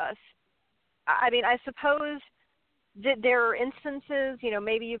monogamous with us. I mean, I suppose that there are instances, you know,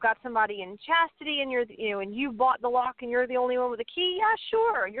 maybe you've got somebody in chastity and and you bought the lock and you're the only one with a key. Yeah,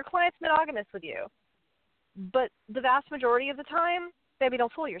 sure, your client's monogamous with you. But the vast majority of the time, baby,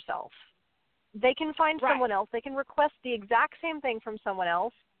 don't fool yourself. They can find someone else. They can request the exact same thing from someone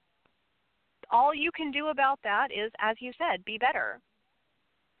else. All you can do about that is, as you said, be better.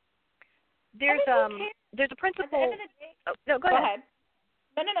 There's a principle. At the end of the day, no, go ahead.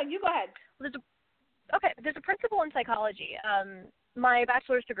 No, you go ahead. There's a principle in psychology. My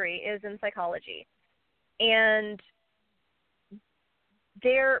bachelor's degree is in psychology, and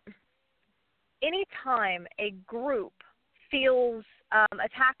anytime a group feels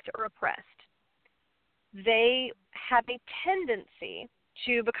attacked or oppressed, they have a tendency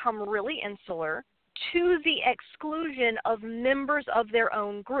to become really insular to the exclusion of members of their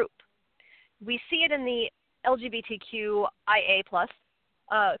own group. We see it in the LGBTQIA+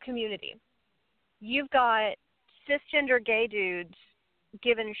 community. You've got cisgender gay dudes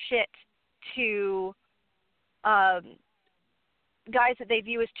giving shit to guys that they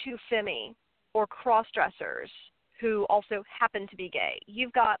view as too femmy or cross-dressers who also happen to be gay.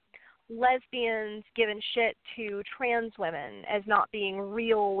 You've got lesbians giving shit to trans women as not being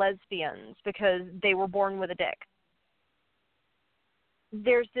real lesbians because they were born with a dick.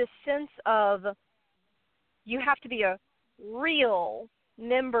 There's this sense of you have to be a real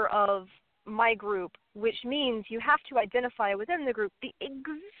member of my group, which means you have to identify within the group the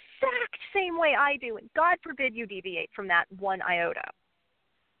exact same way I do, and God forbid you deviate from that one iota.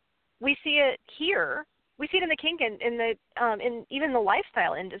 We see it here. We see it in the kink and in even the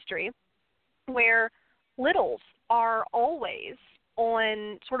lifestyle industry, where littles are always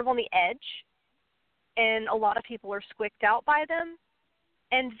on sort of on the edge, and a lot of people are squicked out by them.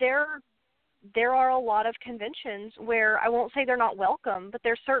 And there are a lot of conventions where I won't say they're not welcome, but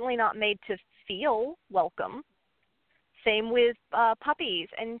they're certainly not made to feel welcome. Same with puppies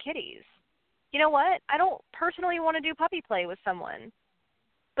and kitties. You know what? I don't personally want to do puppy play with someone,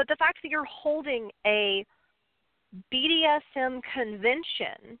 but the fact that you're holding a BDSM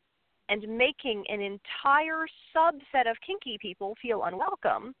convention and making an entire subset of kinky people feel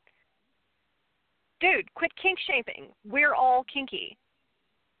unwelcome, dude, quit kink shaming. We're all kinky.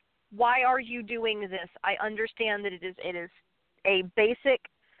 Why are you doing this? I understand that it is a basic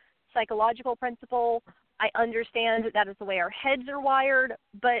psychological principle. I understand that is the way our heads are wired,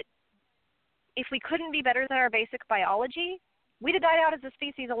 but if we couldn't be better than our basic biology, we'd have died out as a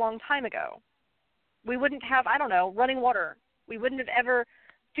species a long time ago. We wouldn't have, running water. We wouldn't have ever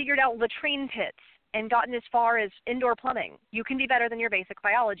figured out latrine pits and gotten as far as indoor plumbing. You can be better than your basic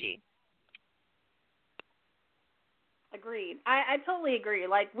biology. Agreed. I totally agree.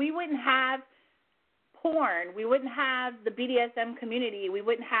 Like, we wouldn't have porn. We wouldn't have the BDSM community. We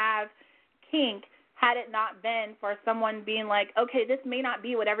wouldn't have kink had it not been for someone being like, okay, this may not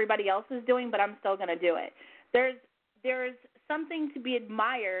be what everybody else is doing, but I'm still going to do it. There's something to be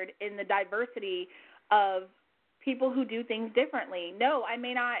admired in the diversity of people who do things differently. No, I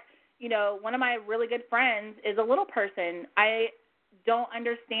may not, one of my really good friends is a little person. I don't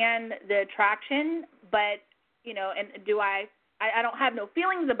understand the attraction, but and I don't have no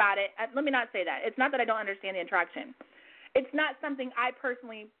feelings about it. Let me not say that. It's not that I don't understand the attraction. It's not something I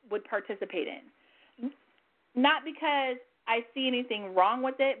personally would participate in. Not because I see anything wrong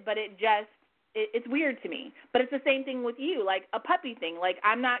with it, but it's weird to me. But it's the same thing with you, like a puppy thing. Like,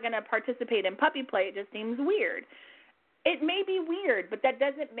 I'm not going to participate in puppy play. It just seems weird. It may be weird, but that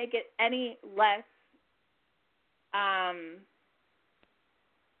doesn't make it any less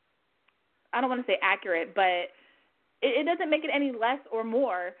I don't want to say accurate, but it doesn't make it any less or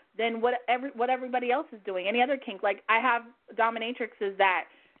more than what everybody else is doing, any other kink. Like, I have dominatrixes that,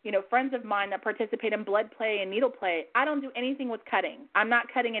 friends of mine that participate in blood play and needle play. I don't do anything with cutting. I'm not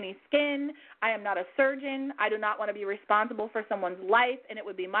cutting any skin. I am not a surgeon. I do not want to be responsible for someone's life, and it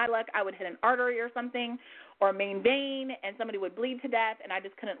would be my luck. I would hit an artery or something or a main vein, and somebody would bleed to death, and I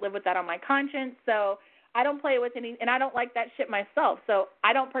just couldn't live with that on my conscience. So I don't play with any, and I don't like that shit myself, so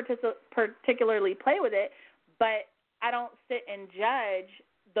I don't particularly play with it, but I don't sit and judge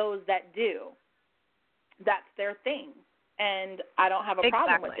those that do. That's their thing, and I don't have a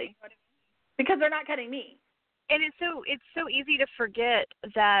problem with it because they're not cutting me. And it's so easy to forget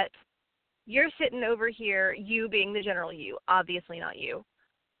that you're sitting over here, you being the general you, obviously not you.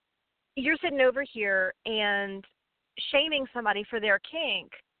 You're sitting over here and shaming somebody for their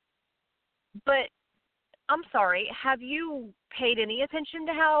kink, but I'm sorry, have you paid any attention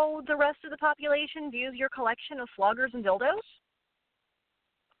to how the rest of the population views your collection of floggers and dildos?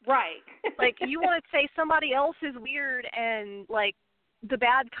 Right. Like, you want to say somebody else is weird and, like, the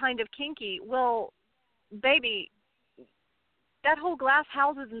bad kind of kinky. Well, baby, that whole glass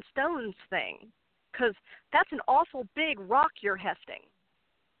houses and stones thing, because that's an awful big rock you're hefting.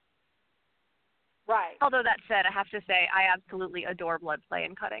 Right. Although that said, I have to say I absolutely adore blood play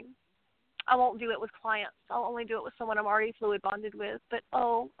and cutting. I won't do it with clients. I'll only do it with someone I'm already fluid bonded with. But,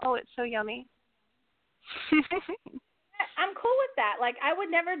 oh, it's so yummy. I'm cool with that. Like, I would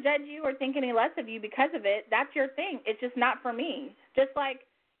never judge you or think any less of you because of it. That's your thing. It's just not for me. Just like,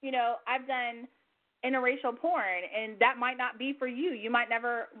 I've done interracial porn, and that might not be for you. You might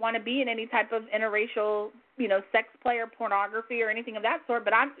never want to be in any type of interracial, sex play or pornography or anything of that sort,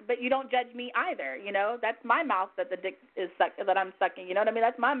 but you don't judge me either, That's my mouth that the dick is that I'm sucking, you know what I mean?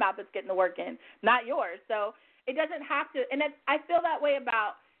 That's my mouth that's getting the work in, not yours. So it doesn't have to, and I feel that way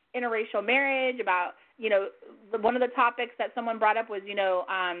about interracial marriage, about, one of the topics that someone brought up was,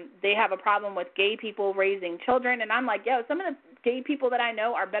 they have a problem with gay people raising children, and I'm like, some of the gay people that I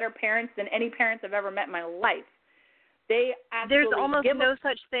know are better parents than any parents I've ever met in my life. They actually There's almost no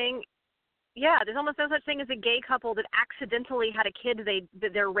such thing. Yeah, there's almost no such thing as a gay couple that accidentally had a kid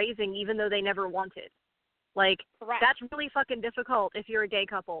that they're raising even though they never wanted. Like, Correct. that's really fucking difficult if you're a gay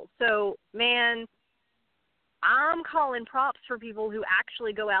couple. So, man, I'm calling props for people who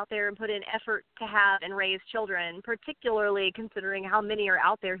actually go out there and put in effort to have and raise children, particularly considering how many are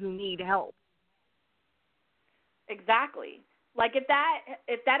out there who need help. Exactly. Like, if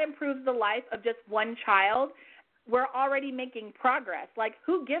that improves the life of just one child, we're already making progress. Like,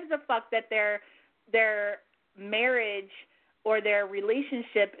 who gives a fuck that their marriage or their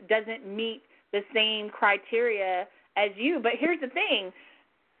relationship doesn't meet the same criteria as you? But here's the thing,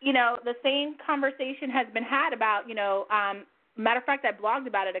 the same conversation has been had about, matter of fact, I blogged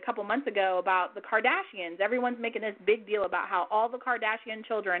about it a couple months ago about the Kardashians. Everyone's making this big deal about how all the Kardashian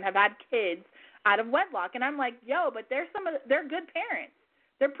children have had kids out of wedlock. And I'm like, but they're good parents.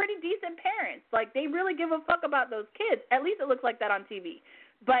 They're pretty decent parents. Like, they really give a fuck about those kids. At least it looks like that on TV.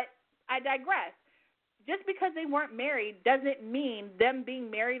 But I digress. Just because they weren't married doesn't mean them being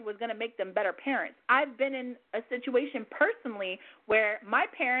married was going to make them better parents. I've been in a situation personally where my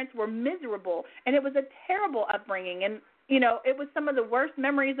parents were miserable, and it was a terrible upbringing. And, it was some of the worst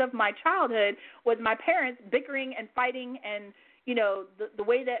memories of my childhood was my parents bickering and fighting and, the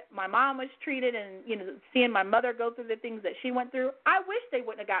way that my mom was treated and, seeing my mother go through the things that she went through. I wish they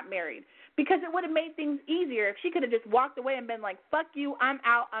wouldn't have got married because it would have made things easier if she could have just walked away and been like, fuck you, I'm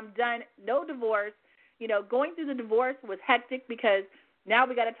out, I'm done, no divorce. Going through the divorce was hectic because now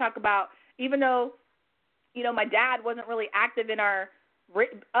we got to talk about, even though, my dad wasn't really active in our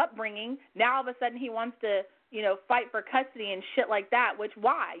upbringing, now all of a sudden he wants to, fight for custody and shit like that, which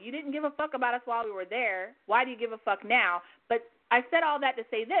why? You didn't give a fuck about us while we were there. Why do you give a fuck now? But I said all that to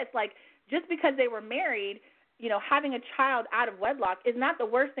say this, like, just because they were married, having a child out of wedlock is not the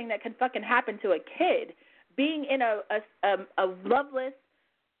worst thing that can fucking happen to a kid. Being in a loveless,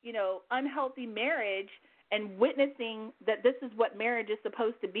 unhealthy marriage and witnessing that this is what marriage is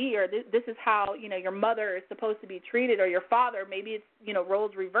supposed to be, or this is how, your mother is supposed to be treated, or your father, maybe it's,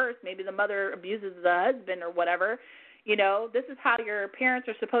 roles reversed, maybe the mother abuses the husband or whatever, this is how your parents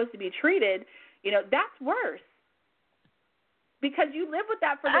are supposed to be treated, that's worse. Because you live with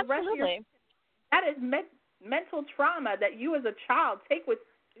that for the rest of your life. That is mental trauma that you as a child take with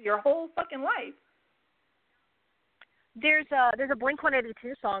your whole fucking life. There's a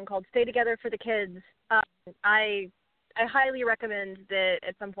Blink-182 song called "Stay Together for the Kids." I highly recommend that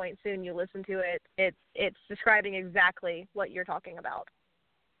at some point soon you listen to it. It's describing exactly what you're talking about.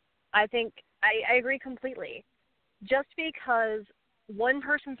 I think I agree completely. Just because one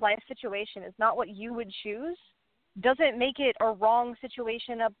person's life situation is not what you would choose doesn't make it a wrong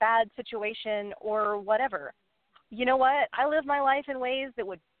situation, a bad situation, or whatever. You know what? I live my life in ways that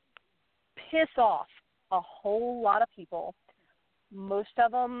would piss off a whole lot of people, most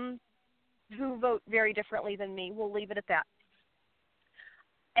of them who vote very differently than me. We'll leave it at that.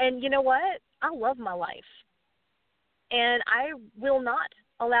 And you know what? I love my life. And I will not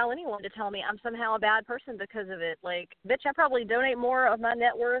allow anyone to tell me I'm somehow a bad person because of it. Like, bitch, I probably donate more of my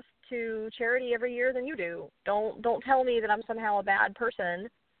net worth to charity every year than you do. Don't tell me that I'm somehow a bad person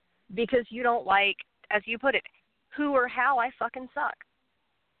because you don't like, as you put it, who or how I fucking suck.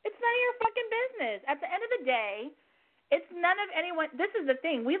 It's none of your fucking business. At the end of the day, it's none of anyone. This is the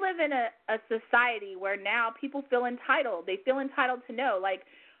thing. We live in a society where now people feel entitled. They feel entitled to know. Like,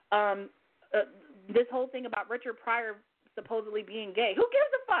 this whole thing about Richard Pryor supposedly being gay. Who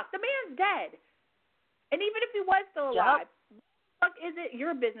gives a fuck? The man's dead. And even if he was still alive, what the fuck is it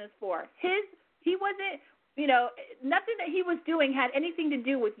your business for? He wasn't, nothing that he was doing had anything to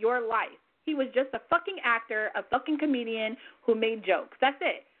do with your life. He was just a fucking actor, a fucking comedian who made jokes. That's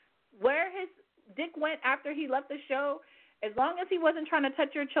it. Where his dick went after he left the show, as long as he wasn't trying to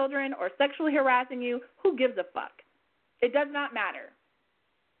touch your children or sexually harassing you, who gives a fuck? It does not matter.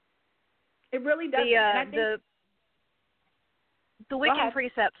 It really doesn't. The Wiccan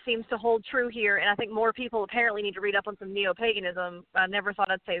precept seems to hold true here, and I think more people apparently need to read up on some neo-paganism. I never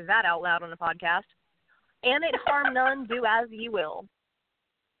thought I'd say that out loud on a podcast. And it harm none, do as ye will.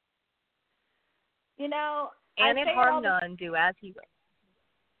 And it harm none, do as he will.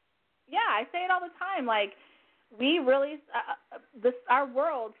 Yeah, I say it all the time. Like, we really, our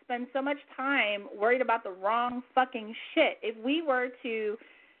world spends so much time worried about the wrong fucking shit. If we were to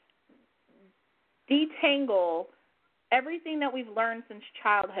detangle everything that we've learned since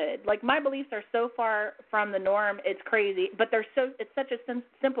childhood, like, my beliefs are so far from the norm, it's crazy, but it's such a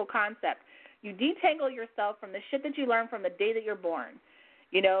simple concept. You detangle yourself from the shit that you learned from the day that you're born.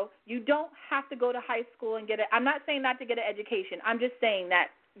 You don't have to go to high school and I'm not saying not to get an education. I'm just saying that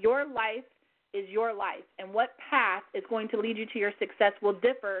your life is your life, and what path is going to lead you to your success will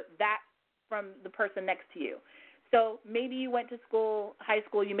differ that from the person next to you. So maybe you went to school, high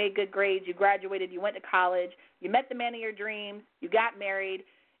school, you made good grades, you graduated, you went to college, you met the man of your dreams, you got married,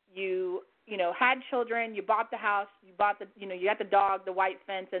 you had children, you bought the house, you got the dog, the white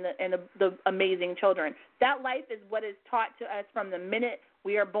fence, and the amazing children. That life is what is taught to us from the minute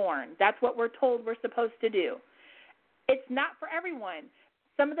we are born. That's what we're told we're supposed to do. It's not for everyone.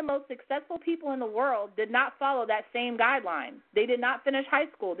 Some of the most successful people in the world did not follow that same guideline. They did not finish high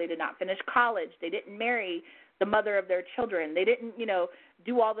school. They did not finish college. They didn't marry the mother of their children. They didn't,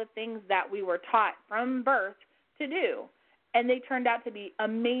 do all the things that we were taught from birth to do. And they turned out to be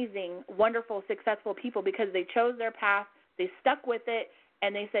amazing, wonderful, successful people because they chose their path, they stuck with it,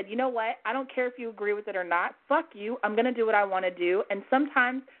 and they said, you know what, I don't care if you agree with it or not. Fuck you. I'm going to do what I want to do. And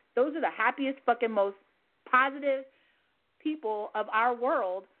sometimes those are the happiest, fucking most positive people of our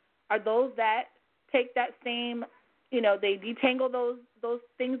world are those that take that same, they detangle those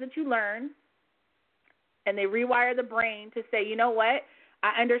things that you learn, and they rewire the brain to say, you know what,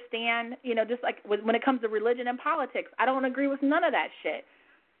 I understand, just like when it comes to religion and politics, I don't agree with none of that shit.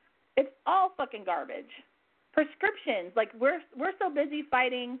 It's all fucking garbage. Prescriptions, like we're so busy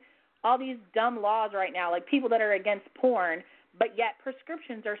fighting all these dumb laws right now, like people that are against porn, but yet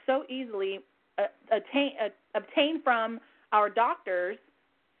prescriptions are so easily obtained from our doctors,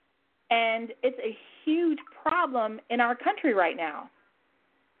 and it's a huge problem in our country right now.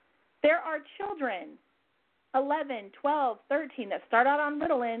 There are children 11, 12, 13 that start out on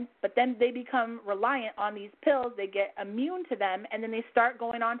Ritalin, but then they become reliant on these pills. They get immune to them, and then they start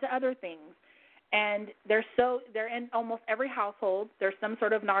going on to other things. And they're in almost every household. There's some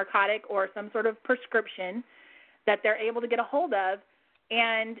sort of narcotic or some sort of prescription that they're able to get a hold of.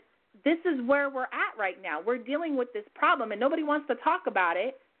 And this is where we're at right now. We're dealing with this problem, and nobody wants to talk about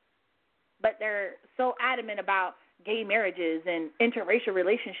it, but they're so adamant about gay marriages and interracial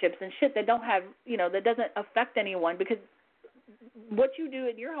relationships and shit that don't have, that doesn't affect anyone, because what you do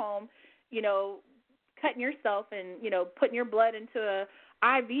in your home, cutting yourself and, putting your blood into a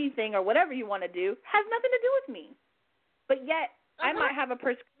IV thing or whatever you want to do has nothing to do with me. But yet I might have a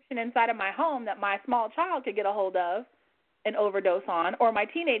prescription inside of my home that my small child could get a hold of and overdose on, or my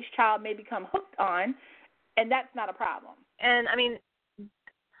teenage child may become hooked on, and that's not a problem. And, I mean,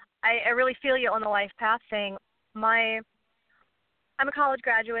 I really feel you on the life path thing. I'm a college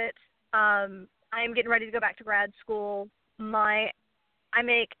graduate. I'm getting ready to go back to grad school. I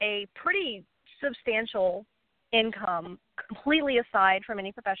make a pretty substantial income completely aside from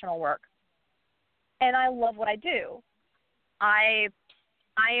any professional work, and I love what I do. I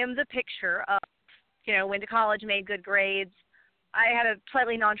am the picture of, went to college, made good grades. I had a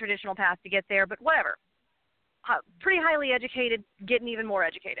slightly non-traditional path to get there, but whatever. Pretty highly educated, getting even more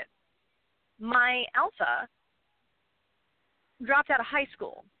educated. My alpha dropped out of high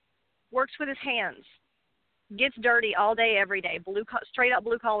school, works with his hands, gets dirty all day, every day, straight-up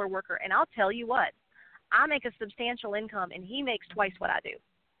blue-collar worker. And I'll tell you what, I make a substantial income, and he makes twice what I do.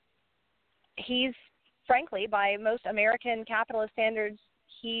 He's, frankly, by most American capitalist standards,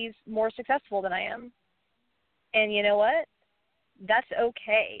 he's more successful than I am. And you know what? That's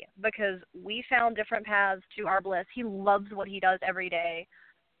okay, because we found different paths to our bliss. He loves what he does every day.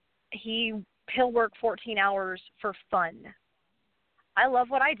 He'll work 14 hours for fun. I love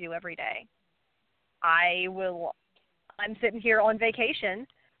what I do every day. I'm sitting here on vacation,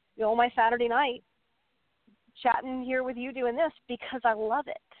 on my Saturday night, chatting here with you doing this because I love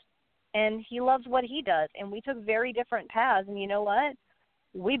it. And he loves what he does. And we took very different paths. And you know what?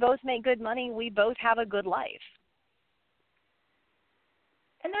 We both make good money. We both have a good life.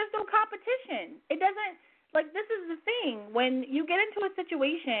 And there's no competition. It doesn't, this is the thing. When you get into a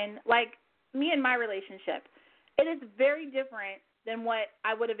situation like me and my relationship, it is very different than what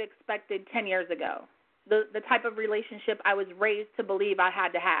I would have expected 10 years ago. The type of relationship I was raised to believe I had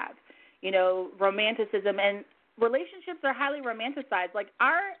to have. Romanticism, and relationships are highly romanticized. Like,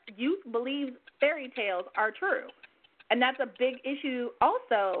 our youth believes fairy tales are true. And that's a big issue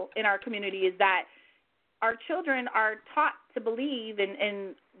also in our community, is that our children are taught to believe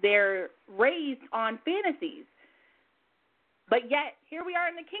and they're raised on fantasies. But yet, here we are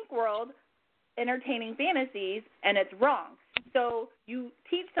in the kink world entertaining fantasies, and it's wrong. So you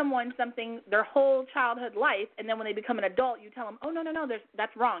teach someone something their whole childhood life, and then when they become an adult, you tell them, oh, no,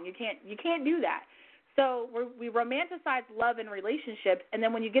 that's wrong. You can't do that. So we romanticize love and relationships, and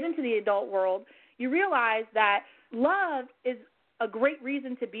then when you get into the adult world, you realize that love is a great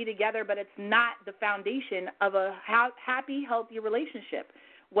reason to be together, but it's not the foundation of a happy, healthy relationship.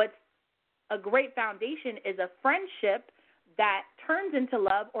 What's a great foundation is a friendship that turns into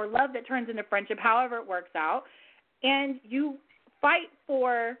love, or love that turns into friendship, however it works out. And you fight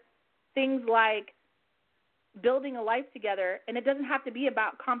for things like building a life together, and it doesn't have to be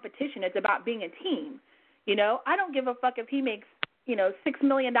about competition. It's about being a team. You know, I don't give a fuck if he makes, $6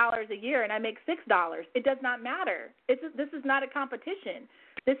 million a year and I make $6. It does not matter. This is not a competition.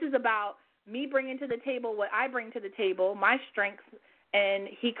 This is about me bringing to the table what I bring to the table, my strengths, and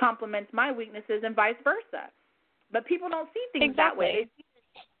he complements my weaknesses and vice versa. But people don't see things that way.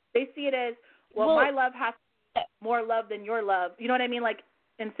 They see it as, well, my love has more love than your love. You know what I mean? Like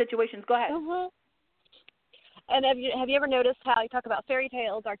in situations. Go ahead. Mm-hmm. And have you ever noticed how you talk about fairy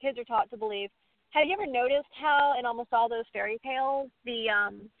tales? Our kids are taught to believe. Have you ever noticed how in almost all those fairy tales,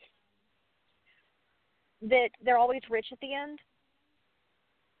 that they're always rich at the end?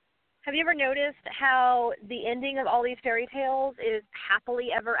 Have you ever noticed how the ending of all these fairy tales is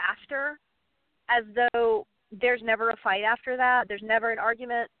happily ever after, as though there's never a fight after that, there's never an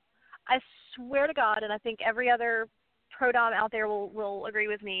argument? I swear to God, and I think every other pro-dom out there will agree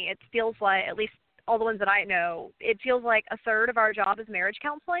with me, it feels like, at least all the ones that I know, it feels like a third of our job is marriage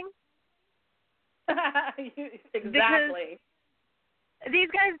counseling. Exactly. Because these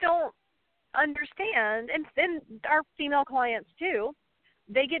guys don't understand, and our female clients too,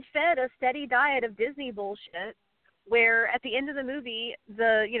 they get fed a steady diet of Disney bullshit where at the end of the movie,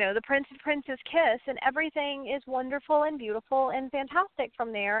 the prince and princess kiss and everything is wonderful and beautiful and fantastic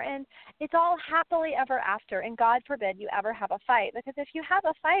from there, and it's all happily ever after, and God forbid you ever have a fight, because if you have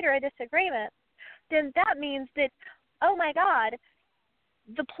a fight or a disagreement, then that means that, oh my God,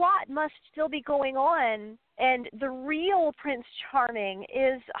 the plot must still be going on, and the real Prince Charming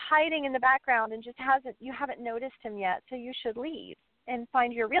is hiding in the background and you haven't noticed him yet, so you should leave and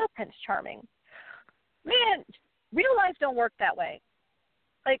find your real Prince Charming. Man, real life don't work that way.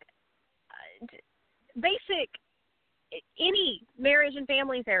 Like, any marriage and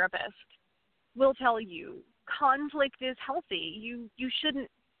family therapist will tell you conflict is healthy. You shouldn't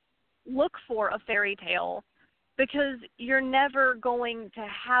look for a fairy tale, because you're never going to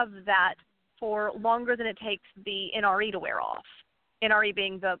have that for longer than it takes the NRE to wear off. NRE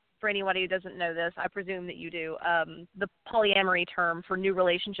being for anybody who doesn't know this, I presume that you do, the polyamory term for new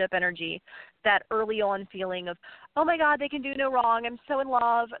relationship energy, that early on feeling of, oh my God, they can do no wrong, I'm so in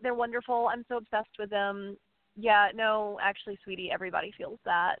love, they're wonderful, I'm so obsessed with them. Yeah, no, actually, sweetie, everybody feels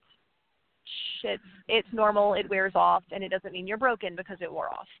that. It's normal, it wears off, and it doesn't mean you're broken because it wore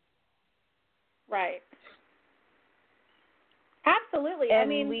off. Right. Absolutely. And I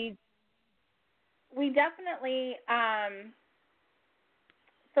mean, we definitely,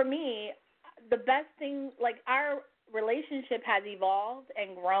 for me, the best thing, like, our relationship has evolved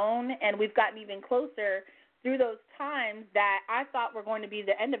and grown, and we've gotten even closer through those times that I thought were going to be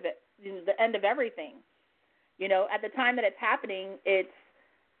the end of it, the end of everything. At the time that it's happening, it's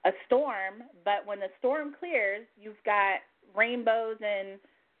a storm, but when the storm clears, you've got rainbows and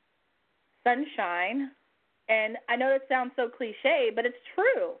sunshine. And I know that sounds so cliche, but it's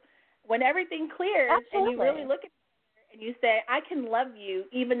true. When everything clears, absolutely, and you really look at it and you say, I can love you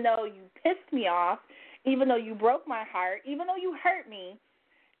even though you pissed me off, even though you broke my heart, even though you hurt me,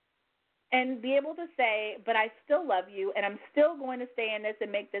 and be able to say, but I still love you, and I'm still going to stay in this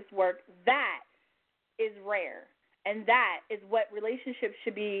and make this work, that is rare. And that is what relationships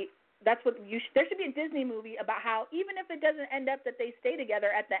should be. There should be a Disney movie about how even if it doesn't end up that they stay together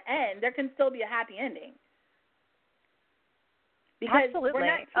at the end, there can still be a happy ending. Because absolutely.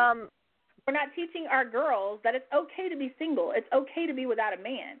 We're not teaching our girls that it's okay to be single. It's okay to be without a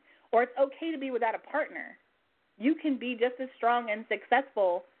man, or it's okay to be without a partner. You can be just as strong and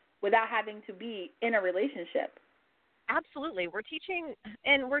successful without having to be in a relationship. Absolutely. We're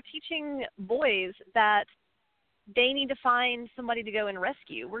teaching boys that they need to find somebody to go and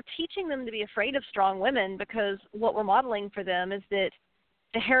rescue. We're teaching them to be afraid of strong women, because what we're modeling for them is that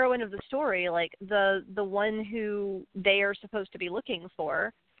the heroine of the story, like the one who they are supposed to be looking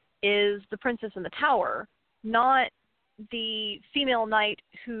for, is the princess in the tower, not the female knight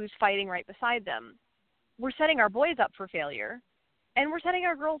who's fighting right beside them. We're setting our boys up for failure, and we're setting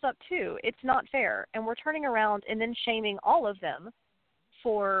our girls up too. It's not fair, and we're turning around and then shaming all of them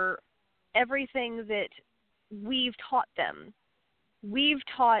for everything that we've taught them. We've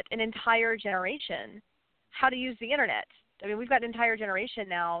taught an entire generation how to use the internet. I mean, we've got an entire generation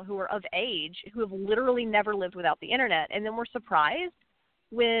now who are of age who have literally never lived without the internet, and then we're surprised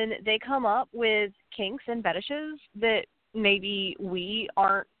when they come up with kinks and fetishes that maybe we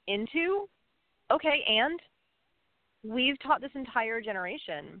aren't into. Okay, and we've taught this entire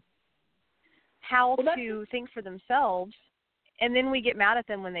generation how to think for themselves, and then we get mad at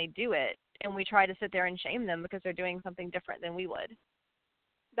them when they do it, and we try to sit there and shame them because they're doing something different than we would.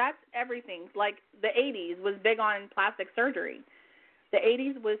 That's everything. Like the 80s was big on plastic surgery. The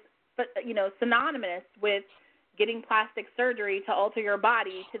 80s was synonymous with getting plastic surgery to alter your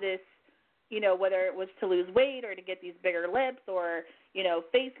body to this, whether it was to lose weight or to get these bigger lips or,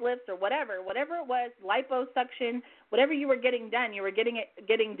 facelifts or whatever it was, liposuction, whatever you were getting done, you were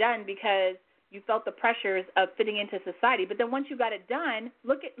getting done because you felt the pressures of fitting into society. But then once you got it done,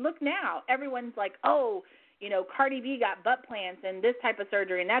 look now. Everyone's like, oh, Cardi B got butt plants and this type of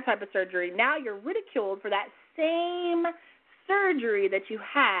surgery and that type of surgery. Now you're ridiculed for that same surgery that you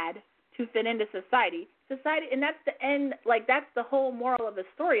had to fit into society, and that's the end. Like, that's the whole moral of the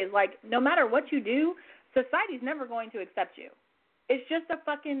story is, like, no matter what you do, society's never going to accept you. It's just a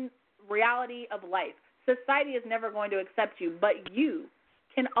fucking reality of life. Society is never going to accept you, but you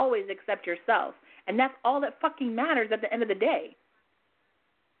can always accept yourself, and that's all that fucking matters at the end of the day.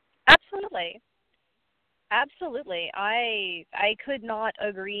 Absolutely. I could not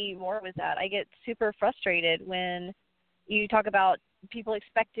agree more with that. I get super frustrated when you talk about people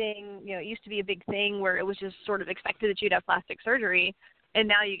expecting, it used to be a big thing where it was just sort of expected that you'd have plastic surgery, and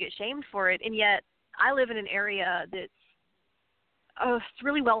now you get shamed for it. And yet I live in an area that's it's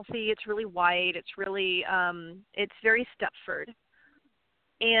really wealthy, it's really white, it's really it's very Stepford.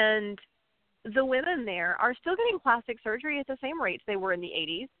 And the women there are still getting plastic surgery at the same rates they were in the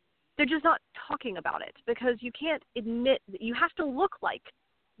 80s. They're just not talking about it because you can't admit that you have to look like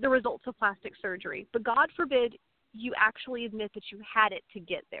the results of plastic surgery. But God forbid you actually admit that you had it to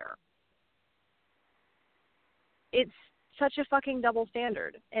get there. It's such a fucking double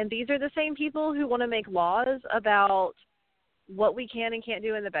standard. And these are the same people who want to make laws about what we can and can't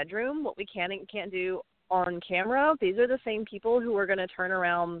do in the bedroom, what we can and can't do on camera. These are the same people who are going to turn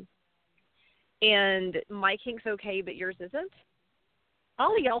around and my kink's okay, but yours isn't.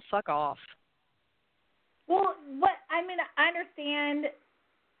 All of y'all fuck off. Well, I understand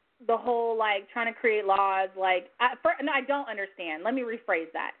the whole, like, trying to create laws. Like, I don't understand. Let me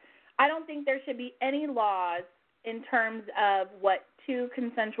rephrase that. I don't think there should be any laws in terms of what two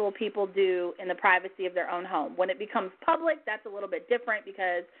consensual people do in the privacy of their own home. When it becomes public, that's a little bit different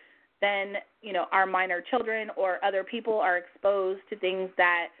because then, our minor children or other people are exposed to things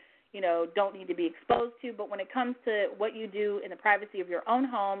that, don't need to be exposed to. But when it comes to what you do in the privacy of your own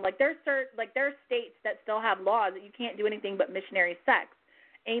home, there are states that still have laws that you can't do anything but missionary sex.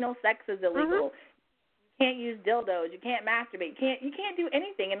 Anal sex is illegal. You can't use dildos. You can't masturbate. You can't do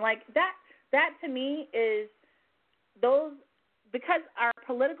anything. And that to me is those, because our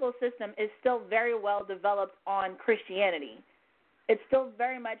political system is still very well developed on Christianity. It's still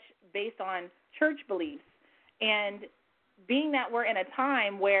very much based on church beliefs. And being that we're in a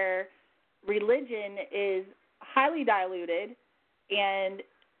time where religion is highly diluted and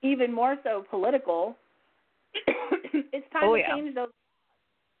even more so political, it's time to change those.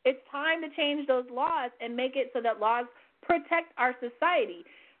 It's time to change those laws and make it so that laws protect our society.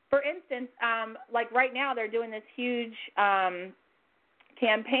 For instance, right now they're doing this huge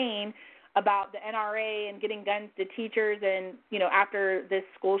campaign about the NRA and getting guns to teachers and, after this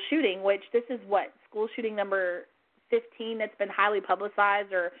school shooting, which this is school shooting number 15 that's been highly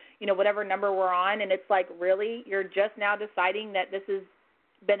publicized or, whatever number we're on. And it's like, really? You're just now deciding that this has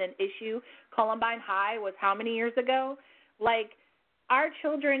been an issue? Columbine High was how many years ago? Our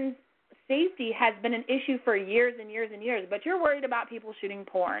children's safety has been an issue for years and years and years, but you're worried about people shooting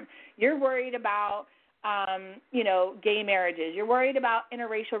porn. You're worried about, gay marriages. You're worried about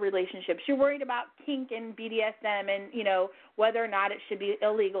interracial relationships. You're worried about kink and BDSM and, whether or not it should be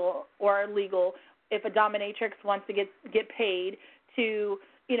illegal or legal if a dominatrix wants to get paid to,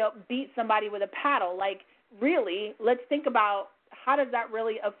 beat somebody with a paddle. Really, let's think about how does that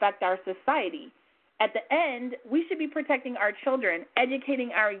really affect our society. At the end, we should be protecting our children,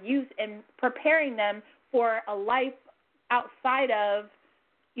 educating our youth, and preparing them for a life outside of,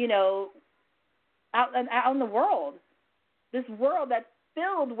 out in the world. This world that's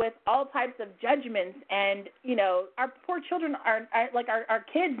filled with all types of judgments, and, our poor children are our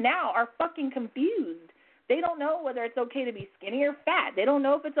kids now are fucking confused. They don't know whether it's okay to be skinny or fat. They don't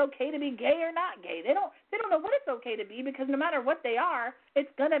know if it's okay to be gay or not gay. They don't know what it's okay to be, because no matter what they are, it's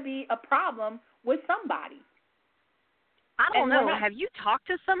going to be a problem with somebody. I don't know. Have you talked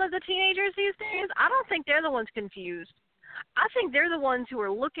to some of the teenagers these days? I don't think they're the ones confused. I think they're the ones who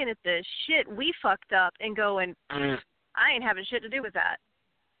are looking at the shit we fucked up and going, I ain't having shit to do with that.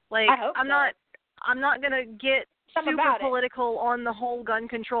 I'm not going to get super political on the whole gun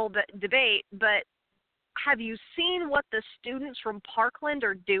control debate, but have you seen what the students from Parkland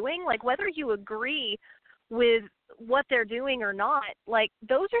are doing? Whether you agree with what they're doing or not,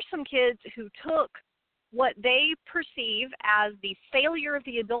 those are some kids who took what they perceive as the failure of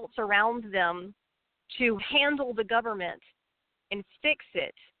the adults around them to handle the government and fix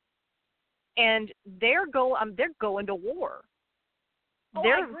it, and they're going to war. Oh,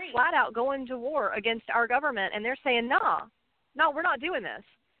 They're I agree. flat out going to war against our government, and they're saying, no, we're not doing this.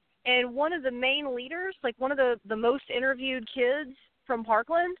 And one of the main leaders, like one of the most interviewed kids from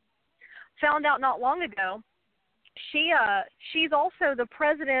Parkland, found out not long ago she's also the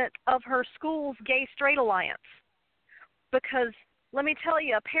president of her school's gay-straight alliance. Because let me tell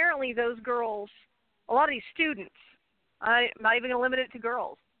you, apparently those girls, a lot of these students, I'm not even going to limit it to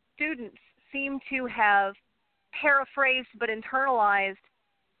girls, students seem to have paraphrased but internalized,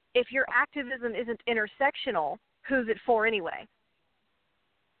 if your activism isn't intersectional, who's it for anyway?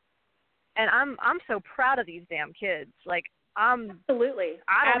 And I'm so proud of these damn kids. Like, Absolutely.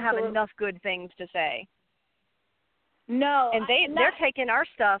 I don't have enough good things to say. No. And they're taking our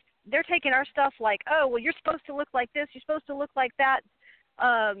stuff. They're taking our stuff like, oh, well, you're supposed to look like this. You're supposed to look like that.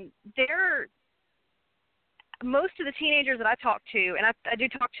 Most of the teenagers that I talk to, and I do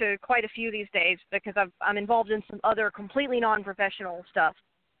talk to quite a few these days because I'm involved in some other completely non-professional stuff,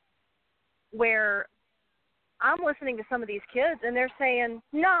 where I'm listening to some of these kids and they're saying,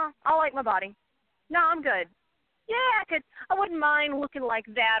 no, I like my body. No, I'm good. Yeah, I wouldn't mind looking like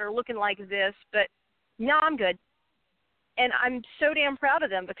that or looking like this, but no, I'm good. And I'm so damn proud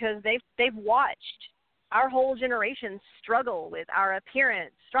of them because they've watched our whole generation struggle with our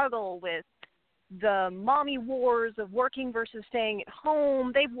appearance, struggle with the mommy wars of working versus staying at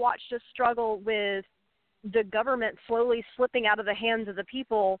home. They've watched us struggle with the government slowly slipping out of the hands of the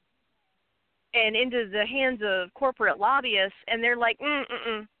people and into the hands of corporate lobbyists, and they're like,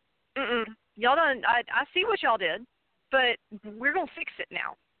 y'all done, I see what y'all did, but we're going to fix it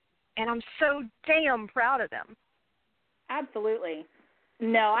now. And I'm so damn proud of them. Absolutely.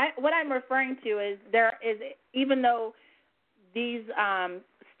 No, what I'm referring to is even though these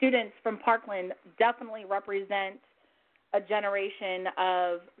students from Parkland definitely represent a generation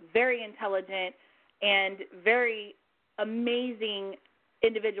of very intelligent and very amazing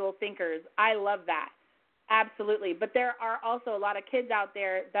individual thinkers. I love that. Absolutely. But there are also a lot of kids out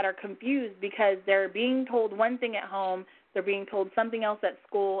there that are confused because they're being told one thing at home, they're being told something else at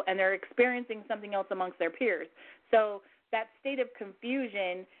school, and they're experiencing something else amongst their peers. So that state of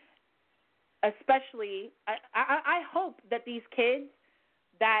confusion, especially, I hope that these kids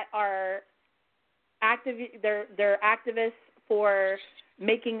that are they're activists for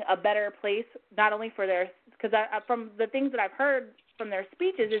making a better place, not only for their, because from the things that I've heard from their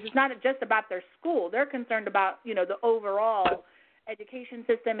speeches, is it's not just about their school. They're concerned about, the overall education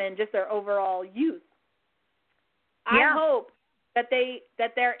system and just their overall youth. Yeah. I hope that they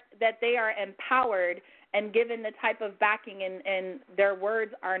are empowered and given the type of backing and their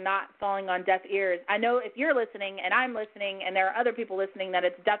words are not falling on deaf ears. I know if you're listening and I'm listening and there are other people listening that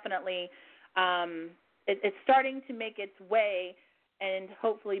it's definitely it's starting to make its way and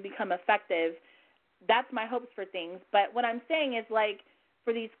hopefully become effective. That's my hopes for things. But what I'm saying is, like,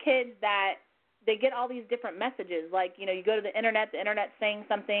 for these kids that they get all these different messages, like, you go to the internet's saying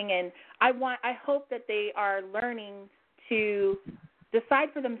something, and I hope that they are learning to decide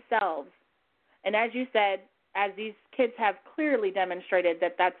for themselves. And as you said, as these kids have clearly demonstrated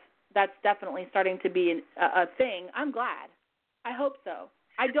that's definitely starting to be a thing, I'm glad. I hope so.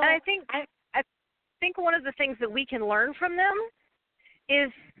 I think one of the things that we can learn from them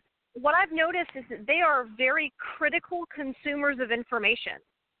is, what I've noticed is that they are very critical consumers of information.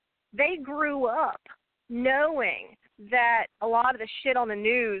 They grew up knowing that a lot of the shit on the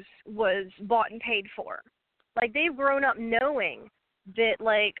news was bought and paid for. Like, they've grown up knowing that,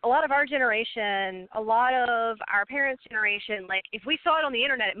 like, a lot of our generation, a lot of our parents' generation, like, if we saw it on the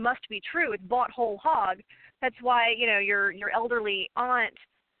internet, it must be true. It's bought whole hog. That's why, your elderly aunt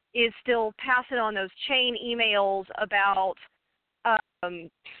is still passing on those chain emails about,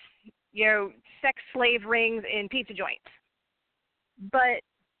 sex slave rings in pizza joints. But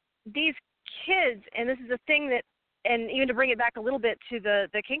these kids, and this is a thing that, and even to bring it back a little bit to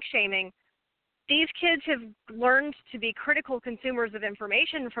the kink shaming, these kids have learned to be critical consumers of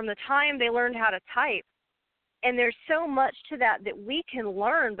information from the time they learned how to type. And there's so much to that we can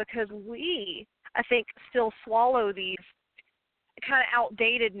learn because we, I think, still swallow these kind of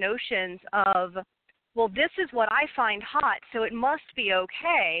outdated notions of, well, this is what I find hot, so it must be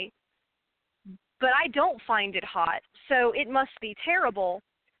okay, but I don't find it hot, so it must be terrible.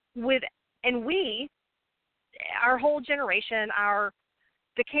 And we, our whole generation,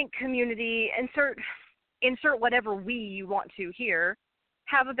 the kink community, insert whatever we you want to here,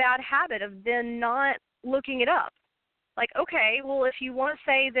 have a bad habit of then not looking it up. Like, okay, well, if you want to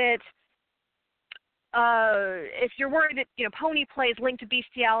say that, if you're worried that, pony play is linked to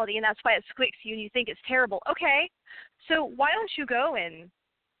bestiality and that's why it squicks you and you think it's terrible, okay, so why don't you go and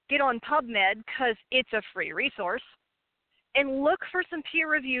get on PubMed because it's a free resource and look for some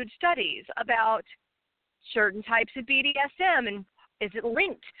peer-reviewed studies about certain types of BDSM and is it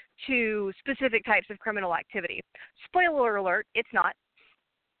linked to specific types of criminal activity. Spoiler alert, it's not.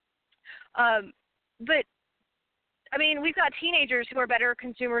 But, I mean, we've got teenagers who are better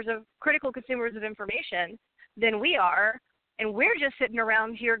critical consumers of information than we are, and we're just sitting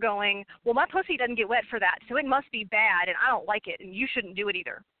around here going, well, my pussy doesn't get wet for that, so it must be bad, and I don't like it, and you shouldn't do it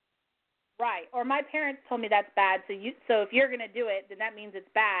either. Right. Or my parents told me that's bad, so if you're going to do it, then that means it's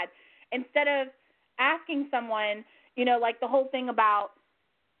bad. Instead of asking someone, you know, like the whole thing about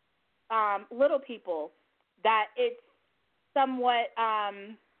little people, that it's somewhat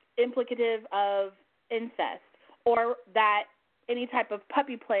implicative of incest, or that any type of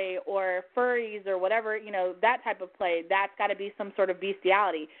puppy play or furries or whatever, you know, that type of play, that's got to be some sort of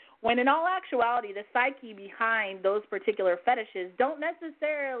bestiality. When in all actuality, the psyche behind those particular fetishes don't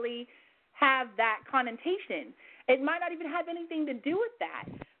necessarily have that connotation. It might not even have anything to do with that.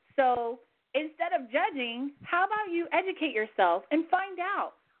 So instead of judging, how about you educate yourself and find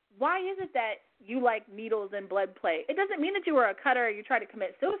out, why is it that you like needles and blood play? It doesn't mean that you were a cutter or you try to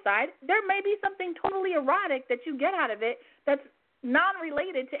commit suicide. There may be something totally erotic that you get out of it that's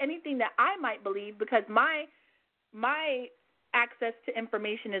non-related to anything that I might believe, because my access to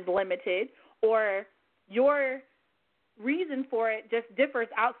information is limited, or your reason for it just differs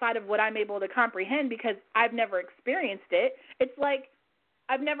outside of what I'm able to comprehend because I've never experienced it. It's like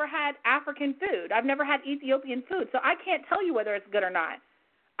I've never had African food. I've never had Ethiopian food, so I can't tell you whether it's good or not.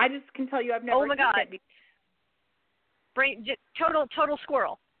 I just can tell you I've never. Oh my God! Total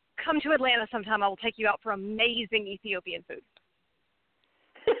squirrel. Come to Atlanta sometime. I will take you out for amazing Ethiopian food.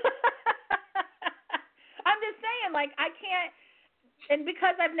 I'm just saying, like, I can't, and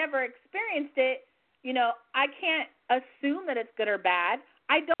because I've never experienced it, you know, I can't assume that it's good or bad.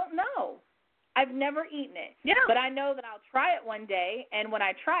 I don't know. I've never eaten it. Yeah. But I know that I'll try it one day, and when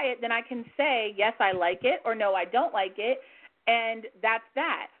I try it, then I can say, yes, I like it, or no, I don't like it, and that's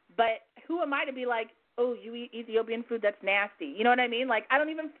that. But who am I to be like, oh, you eat Ethiopian food, that's nasty? You know what I mean? Like, I don't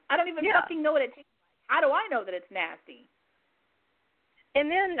even fucking know what it tastes like. How do I know that it's nasty? And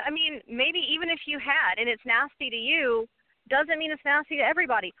then, I mean, maybe even if you had and it's nasty to you, doesn't mean it's nasty to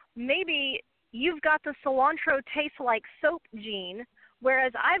everybody. Maybe you've got the cilantro tastes like soap gene,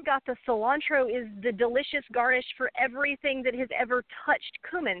 whereas I've got the cilantro is the delicious garnish for everything that has ever touched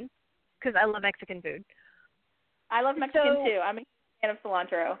cumin, because I love Mexican food. I love Mexican too. I'm a fan of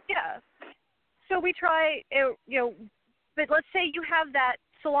cilantro. Yeah. So we try, you know, but let's say you have that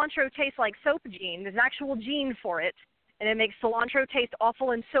cilantro tastes like soap gene. There's an actual gene for it, and it makes cilantro taste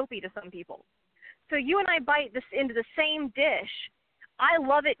awful and soapy to some people. So you and I bite this into the same dish. I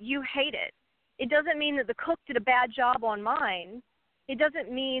love it. You hate it. It doesn't mean that the cook did a bad job on mine. It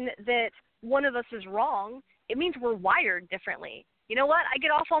doesn't mean that one of us is wrong. It means we're wired differently. You know what? I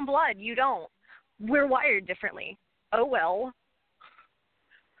get off on blood. You don't. We're wired differently. Oh, well.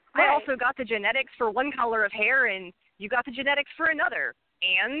 Right. I also got the genetics for one color of hair, and you got the genetics for another.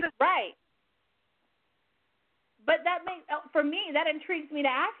 And? Right. But that makes, for me, that intrigues me to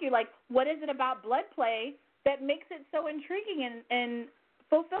ask you, like, what is it about blood play that makes it so intriguing and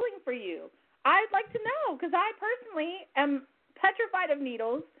fulfilling for you? I'd like to know, because I personally am petrified of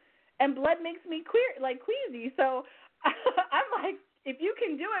needles, and blood makes me queasy. So I'm like, if you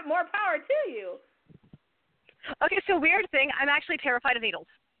can do it, more power to you. Okay, so weird thing, I'm actually terrified of needles.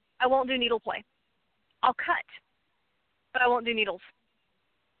 I won't do needle play. I'll cut, but I won't do needles.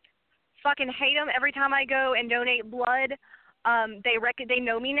 Fucking hate them. Every time I go and donate blood, they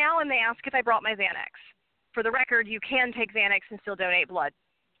know me now, and they ask if I brought my Xanax. For the record, you can take Xanax and still donate blood.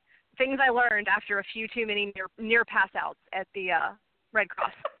 Things I learned after a few too many near pass-outs at the Red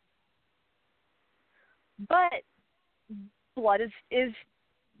Cross. But blood is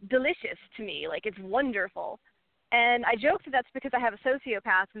delicious to me. Like, it's wonderful. And I joke that that's because I have a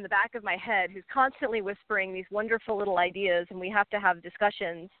sociopath in the back of my head who's constantly whispering these wonderful little ideas, and we have to have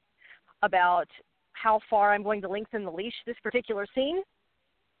discussions about how far I'm going to lengthen the leash this particular scene.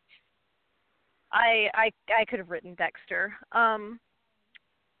 I could have written Dexter. Oh,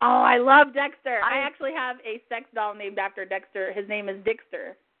 I love Dexter. I actually have a sex doll named after Dexter. His name is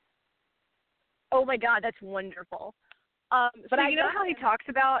Dixter. Oh, my God, that's wonderful. But you know how he talks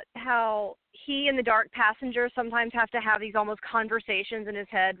about how he and the Dark Passenger sometimes have to have these almost conversations in his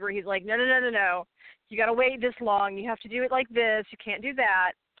head where he's like, no, you got to wait this long. You have to do it like this. You can't do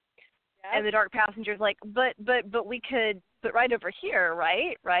that. Yep. And the Dark Passenger's like, but we could, but right over here,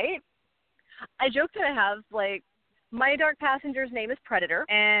 right? I joke that I have, like, my Dark Passenger's name is Predator,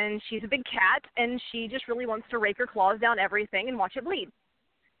 and she's a big cat, and she just really wants to rake her claws down everything and watch it bleed.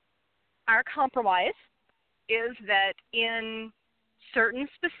 our compromise is that in certain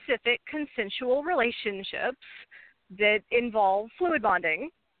specific consensual relationships that involve fluid bonding,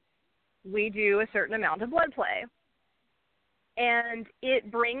 we do a certain amount of blood play. And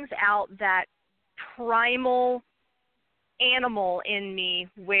it brings out that primal animal in me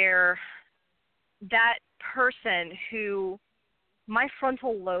where that person who my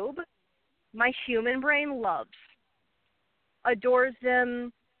frontal lobe, my human brain loves, adores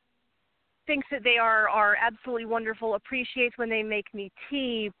them, thinks that they are absolutely wonderful, appreciates when they make me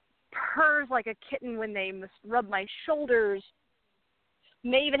tea, purrs like a kitten when they rub my shoulders,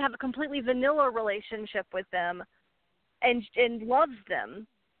 may even have a completely vanilla relationship with them, and loves them.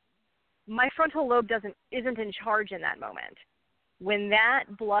 My frontal lobe isn't in charge in that moment. When that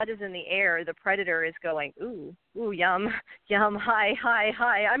blood is in the air, the predator is going, ooh, yum, hi,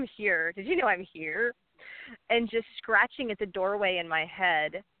 I'm here. Did you know I'm here? And just scratching at the doorway in my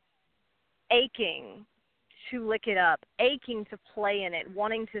head, aching to lick it up, aching to play in it,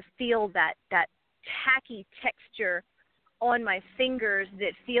 wanting to feel that tacky texture on my fingers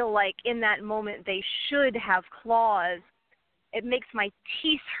that feel like in that moment they should have claws. It makes my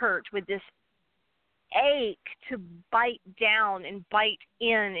teeth hurt with this ache to bite down and bite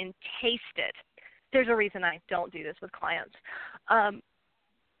in and taste it. There's a reason I don't do this with clients.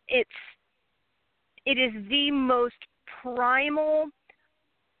 It is the most primal.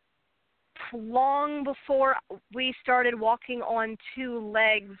 Long before we started walking on two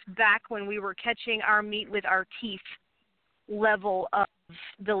legs back when we were catching our meat with our teeth level of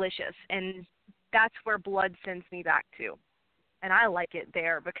delicious. And that's where blood sends me back to. And I like it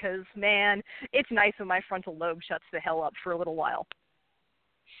there because, man, it's nice when my frontal lobe shuts the hell up for a little while.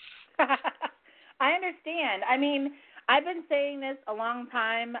 I understand. I mean, I've been saying this a long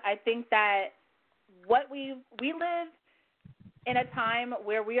time. I think that we live in a time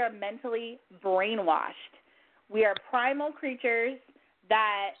where we are mentally brainwashed. We are primal creatures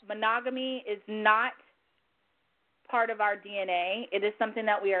that monogamy is not part of our DNA. It is something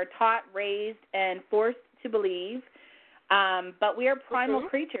that we are taught, raised, and forced to believe. But we are primal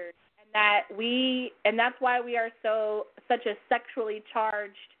creatures, and that's why we are such a sexually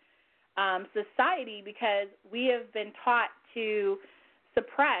charged society, because we have been taught to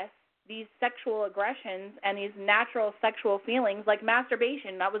suppress these sexual aggressions and these natural sexual feelings, like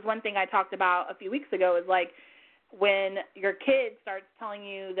masturbation. That was one thing I talked about a few weeks ago, is like when your kid starts telling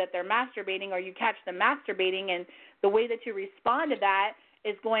you that they're masturbating or you catch them masturbating, and the way that you respond to that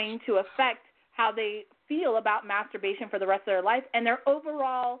is going to affect how they feel about masturbation for the rest of their life and their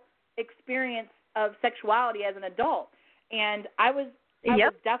overall experience of sexuality as an adult. And I was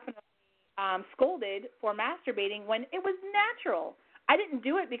definitely scolded for masturbating when it was natural. I didn't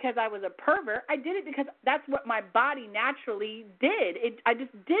do it because I was a pervert. I did it because that's what my body naturally did. I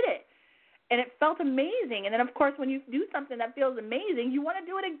just did it. And it felt amazing. And then, of course, when you do something that feels amazing, you want to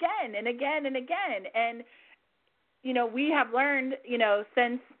do it again and again and again. And, you know, we have learned, you know,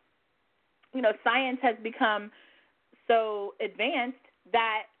 since, you know, science has become so advanced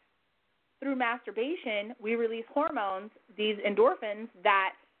that through masturbation, we release hormones, these endorphins,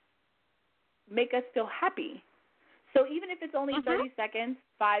 that make us feel happy. So even if it's only 30 seconds,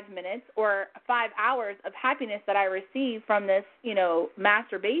 5 minutes, or 5 hours of happiness that I receive from this, you know,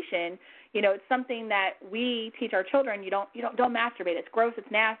 masturbation, you know, it's something that we teach our children. Don't masturbate. It's gross. It's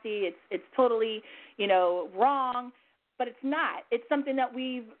nasty. It's totally, you know, wrong. But it's not. It's something that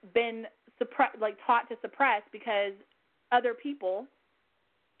we've been taught to suppress because other people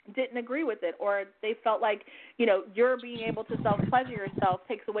didn't agree with it, or they felt like, you know, you're being able to self-pleasure yourself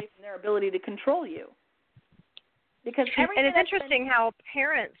takes away from their ability to control you. Because and it's interesting how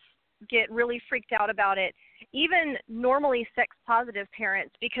parents get really freaked out about it, even normally sex-positive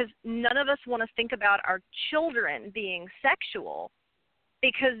parents, because none of us want to think about our children being sexual,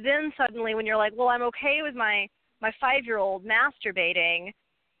 because then suddenly when you're like, well, I'm okay with my 5-year-old masturbating,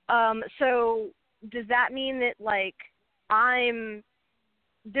 so does that mean that, like,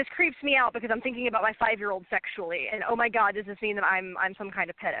 this creeps me out because I'm thinking about my 5-year-old sexually, and oh my God, does this mean that I'm some kind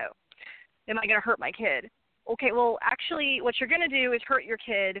of pedo? Am I going to hurt my kid? Okay, well, actually, what you're going to do is hurt your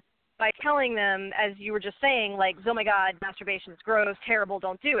kid by telling them, as you were just saying, like, oh my God, masturbation is gross, terrible,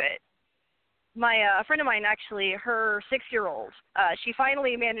 don't do it. A friend of mine, actually, her 6-year-old, she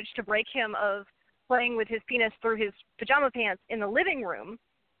finally managed to break him of playing with his penis through his pajama pants in the living room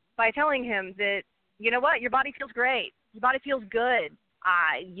by telling him that, you know what, your body feels great. Your body feels good.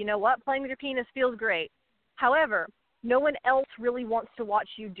 You know what, playing with your penis feels great. However, no one else really wants to watch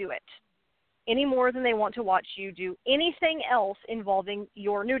you do it any more than they want to watch you do anything else involving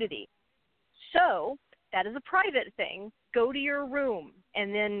your nudity. So that is a private thing go to your room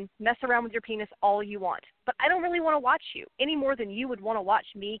and then mess around with your penis all you want. But I don't really want to watch you any more than you would want to watch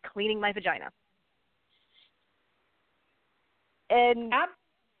me cleaning my vagina. And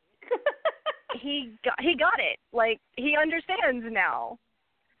he got it. Like, he understands now.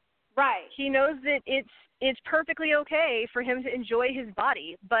 Right. He knows that it's perfectly okay for him to enjoy his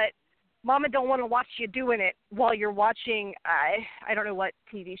body, but Mama don't want to watch you doing it while you're watching, I don't know what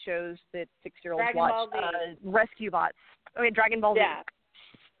TV shows that 6-year-olds watch. Rescue Bots. Okay, Dragon Ball Z. Yeah.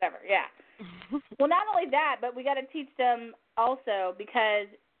 Whatever, yeah. Well, not only that, but we got to teach them also, because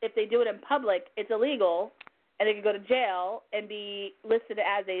if they do it in public, it's illegal, and they could go to jail and be listed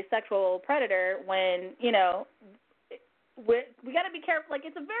as a sexual predator when, you know, we got to be careful. Like, I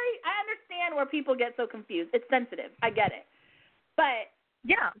understand where people get so confused. It's sensitive. I get it. But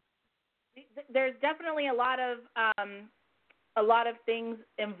yeah, there's definitely a lot of things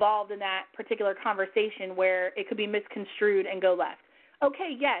involved in that particular conversation where it could be misconstrued and go left.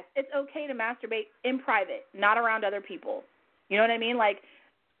 Okay, yes, it's okay to masturbate in private, not around other people. You know what I mean? Like,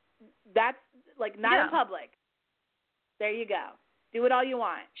 that's, like, not in public. There you go. Do it all you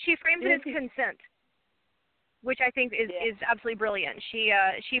want. She frames it as consent, which I think is absolutely brilliant. She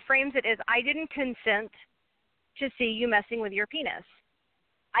frames it as, I didn't consent to see you messing with your penis.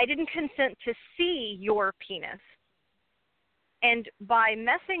 I didn't consent to see your penis. And by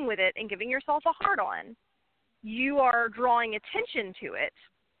messing with it and giving yourself a hard-on, you are drawing attention to it,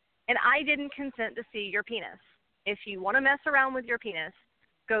 and I didn't consent to see your penis. If you want to mess around with your penis,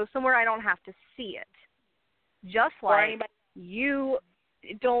 go somewhere I don't have to see it. Just like you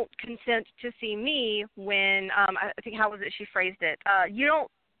don't consent to see me when, I think, how was it she phrased it? You don't,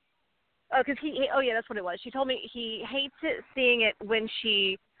 because that's what it was. She told me he hates it seeing it when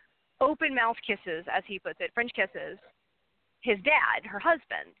she open mouth kisses, as he puts it, French kisses, his dad, her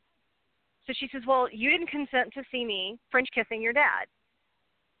husband. So she says, well, you didn't consent to see me French kissing your dad.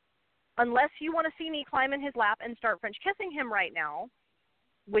 Unless you want to see me climb in his lap and start French kissing him right now,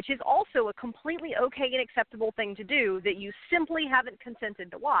 which is also a completely okay and acceptable thing to do that you simply haven't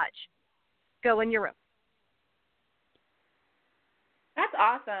consented to watch, go in your room. That's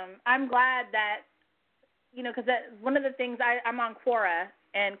awesome. I'm glad that, you know, because one of the things, I'm on Quora,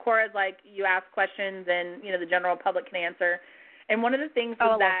 and Quora's like, you ask questions and, you know, the general public can answer. And one of the things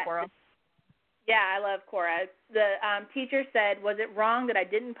was that, I love Quora. Yeah, I love Quora. The teacher said, was it wrong that I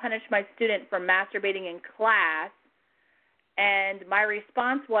didn't punish my student for masturbating in class? And my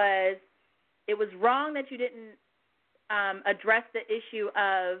response was, it was wrong that you didn't address the issue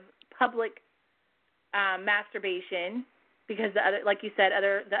of public masturbation, because like you said,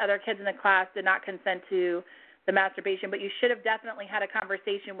 the other kids in the class did not consent to the masturbation. But you should have definitely had a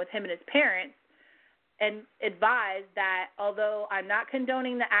conversation with him and his parents and advised that although I'm not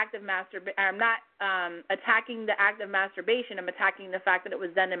condoning the act of I'm not attacking the act of masturbation, I'm attacking the fact that it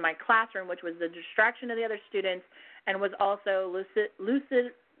was done in my classroom, which was the distraction of the other students and was also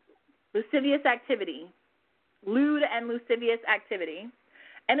lascivious activity, lewd and lascivious activity,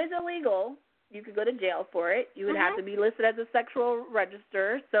 and is illegal. You could go to jail for it. You would have to be listed as a sexual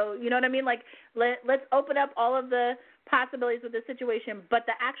register. So, you know what I mean? Like, let's open up all of the possibilities with the situation, but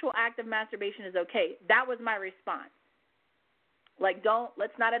the actual act of masturbation is okay. That was my response. Like,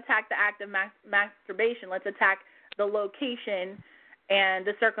 let's not attack the act of masturbation. Let's attack the location and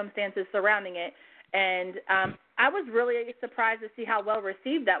the circumstances surrounding it. And I was really surprised to see how well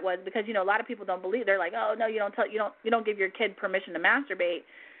received that was, because, you know, a lot of people don't believe. They're like, oh no, you don't give your kid permission to masturbate.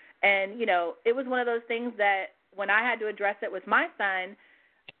 And, you know, it was one of those things that when I had to address it with my son,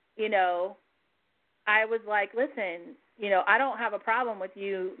 you know, I was like, listen, you know, I don't have a problem with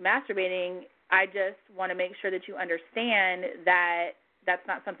you masturbating. I just want to make sure that you understand that that's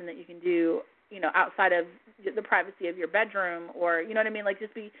not something that you can do, you know, outside of the privacy of your bedroom, or, you know what I mean? Like,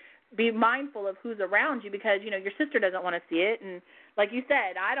 just be mindful of who's around you, because, you know, your sister doesn't want to see it. And like you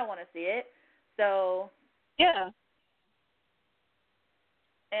said, I don't want to see it. So, yeah.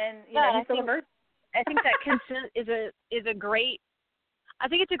 And, you know, he's still a virgin. I think that consent is a great, I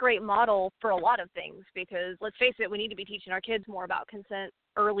think it's a great model for a lot of things, because let's face it, we need to be teaching our kids more about consent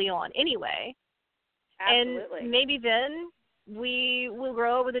early on anyway. Absolutely. And maybe then we will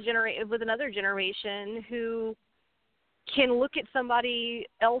grow with another generation who can look at somebody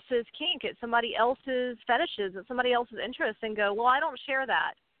else's kink, at somebody else's fetishes, at somebody else's interests, and go, well, I don't share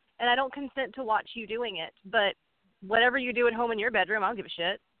that, and I don't consent to watch you doing it, but whatever you do at home in your bedroom, I don't give a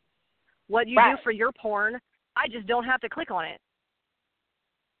shit. What you do for your porn, I just don't have to click on it.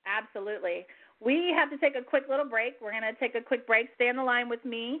 Absolutely. We have to take a quick little break. We're going to take a quick break. Stay on the line with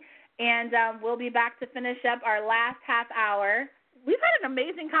me, and we'll be back to finish up our last half hour. We've had an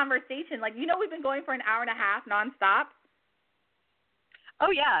amazing conversation. Like, you know, we've been going for an hour and a half nonstop. Oh,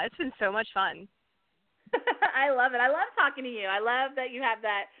 yeah, it's been so much fun. I love it. I love talking to you. I love that you have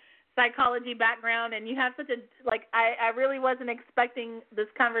that psychology background, and you have such a, like, I really wasn't expecting this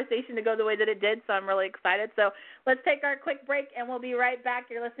conversation to go the way that it did, so I'm really excited. So let's take our quick break, and we'll be right back.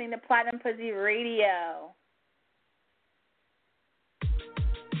 You're listening to Platinum Pussy Radio.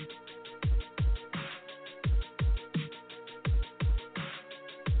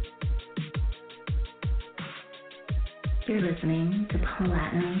 You're listening to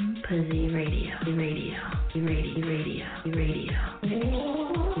Platinum Pussy Radio.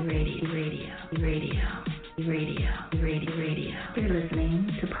 You're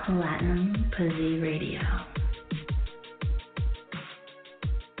listening to Platinum Pussy Radio.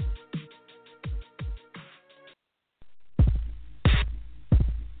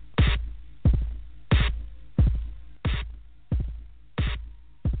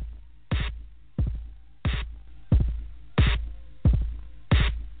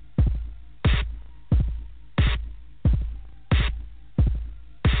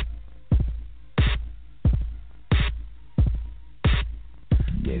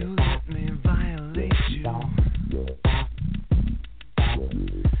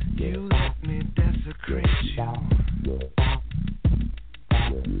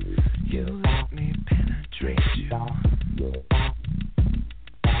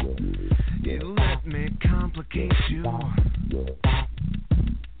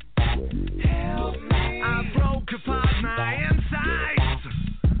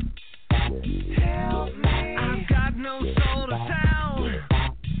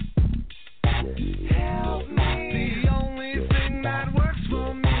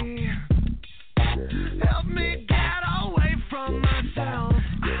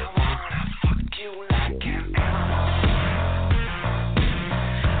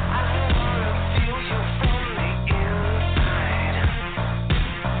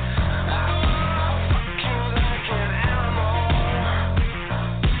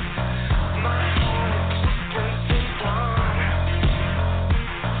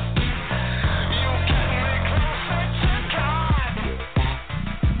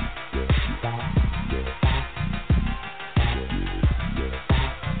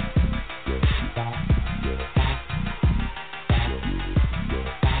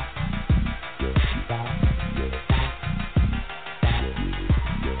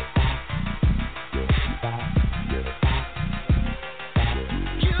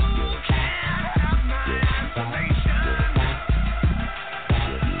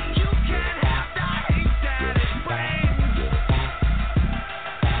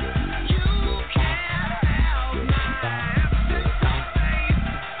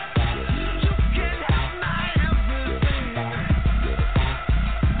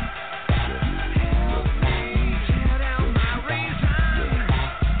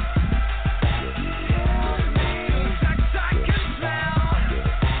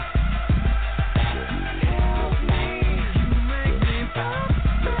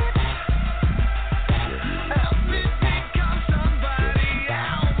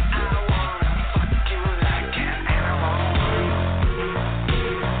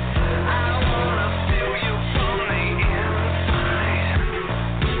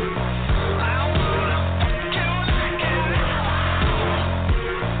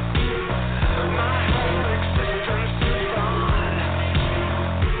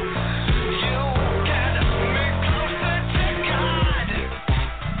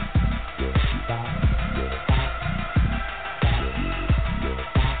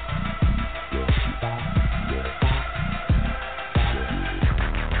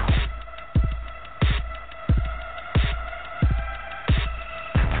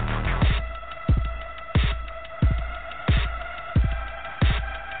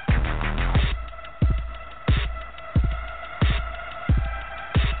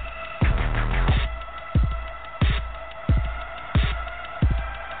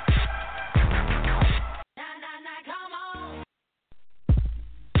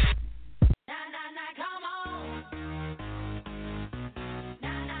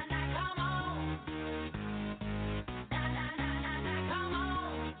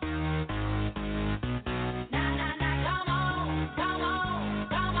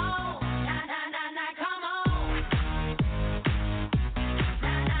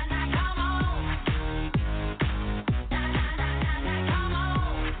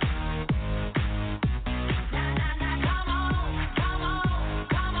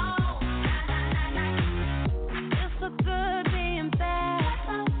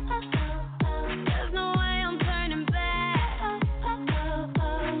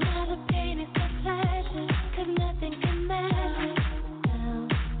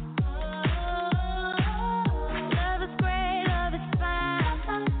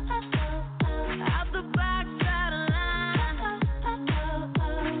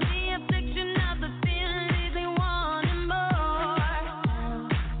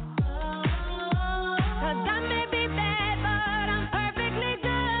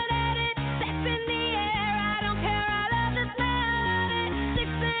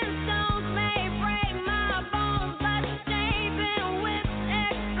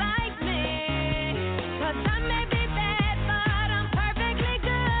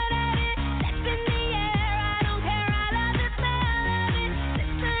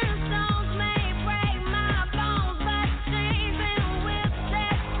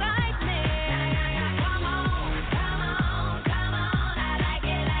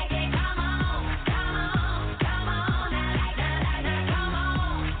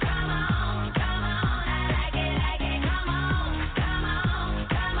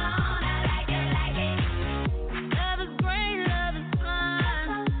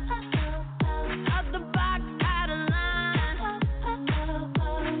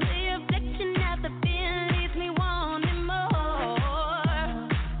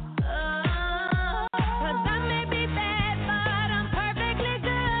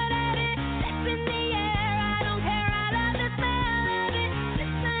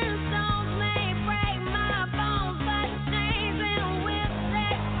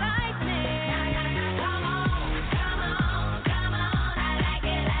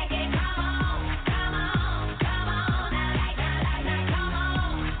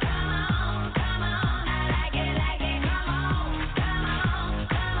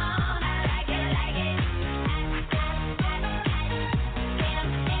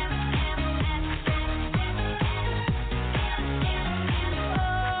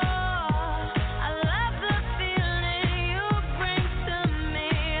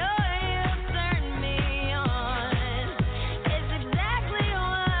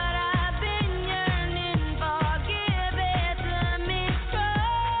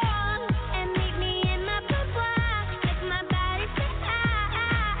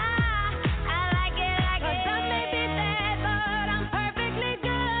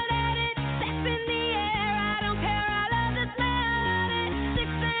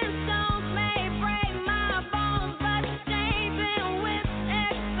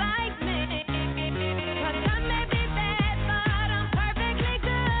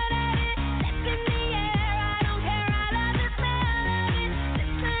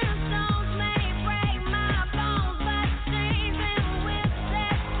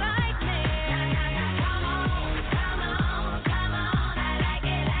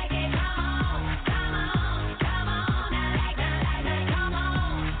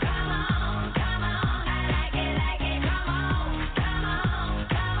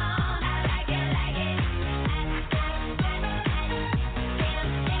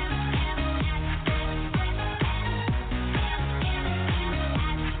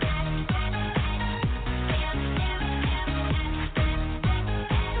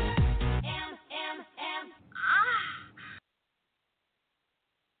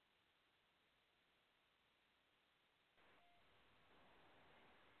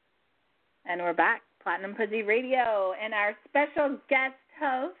 And we're back, Platinum Pussy Radio, and our special guest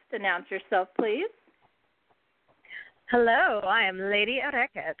host. Announce yourself, please. Hello, I am Lady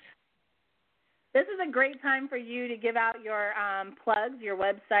Areket. This is a great time for you to give out your plugs, your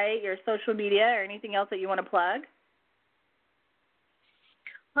website, your social media, or anything else that you want to plug.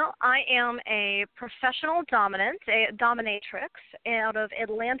 Well, I am a professional dominatrix out of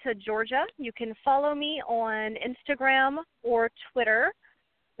Atlanta, Georgia. You can follow me on Instagram or Twitter.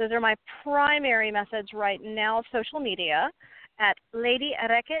 Those are my primary methods right now, social media, at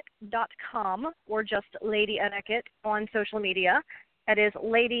ladyareket.com or just Lady Areket on social media. That is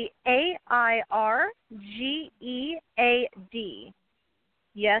Lady AIRGEAD.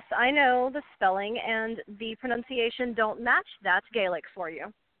 Yes, I know the spelling and the pronunciation don't match. That's Gaelic for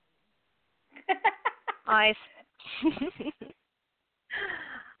you. I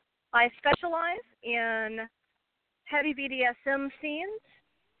specialize in heavy BDSM scenes,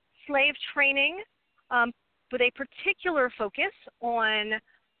 slave training, with a particular focus on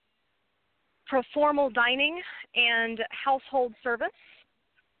proformal dining and household service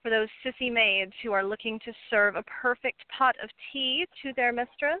for those sissy maids who are looking to serve a perfect pot of tea to their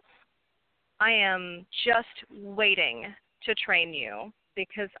mistress. I am just waiting to train you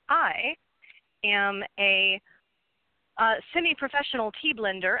because I am a semi-professional tea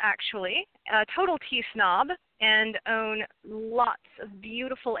blender, actually, a total tea snob, and own lots of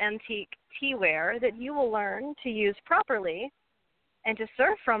beautiful antique teaware that you will learn to use properly and to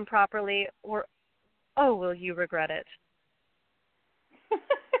serve from properly, or, oh, will you regret it?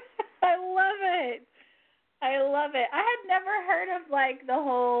 I love it. I love it. I had never heard of, like, the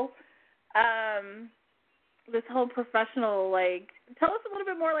whole, this whole professional, like, tell us a little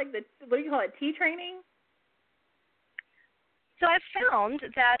bit more, like, the, what do you call it, tea training? So I've found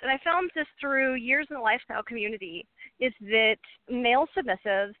that, and I found this through years in the lifestyle community, is that male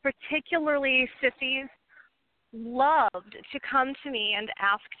submissives, particularly sissies, loved to come to me and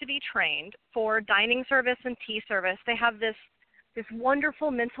ask to be trained for dining service and tea service. They have this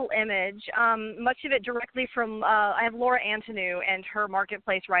wonderful mental image, much of it directly from, I have Laura Antonou and her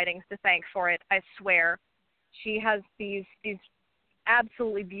marketplace writings to thank for it, I swear. She has these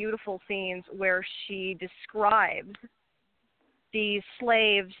absolutely beautiful scenes where she describes these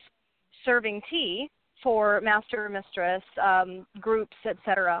slaves serving tea for master or mistress, groups,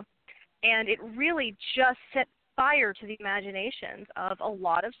 etc. And it really just set fire to the imaginations of a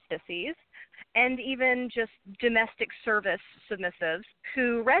lot of sissies and even just domestic service submissives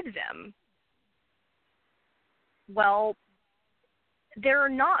who read them. Well, there are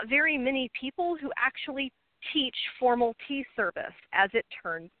not very many people who actually teach formal tea service, as it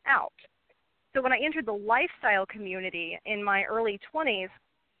turns out. So when I entered the lifestyle community in my early 20s,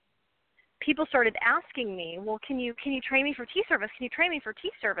 people started asking me, well, can you train me for tea service? Can you train me for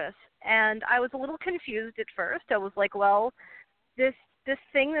tea service? And I was a little confused at first. I was like, well, this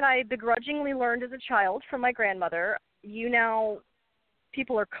thing that I begrudgingly learned as a child from my grandmother,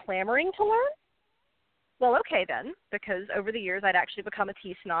 people are clamoring to learn? Well, okay then, because over the years I'd actually become a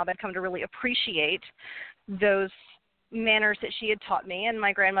tea snob. I'd come to really appreciate those manners that she had taught me, and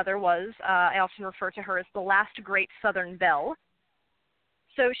my grandmother was, I often refer to her as the last great Southern belle.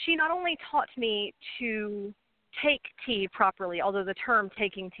 So she not only taught me to take tea properly, although the term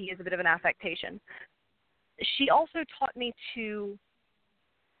taking tea is a bit of an affectation, she also taught me to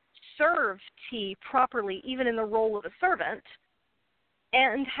serve tea properly, even in the role of a servant,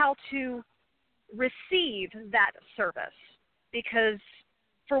 and how to receive that service, because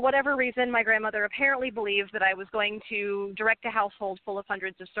for whatever reason, my grandmother apparently believed that I was going to direct a household full of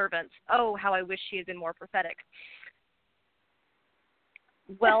hundreds of servants. Oh, how I wish she had been more prophetic.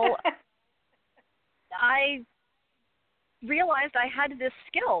 Well, I realized I had this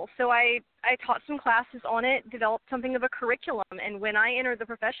skill, so I taught some classes on it, developed something of a curriculum, and when I entered the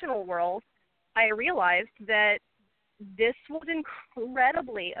professional world, I realized that this was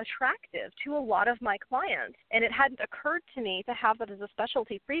incredibly attractive to a lot of my clients, and it hadn't occurred to me to have it as a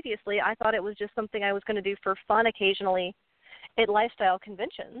specialty previously. I thought it was just something I was going to do for fun occasionally at lifestyle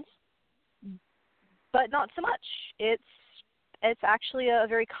conventions, but not so much. It's actually a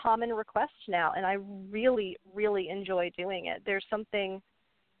very common request now, and I really, really enjoy doing it. There's something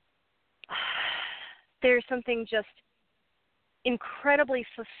just incredibly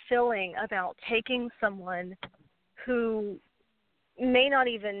fulfilling about taking someone who may not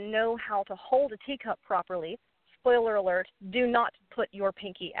even know how to hold a teacup properly. Spoiler alert, do not put your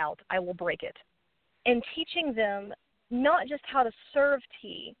pinky out. I will break it. And teaching them not just how to serve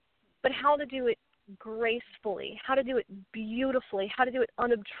tea, but how to do it gracefully, how to do it beautifully, how to do it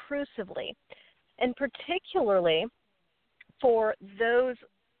unobtrusively. And particularly for those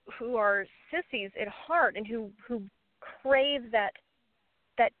are sissies at heart and who crave that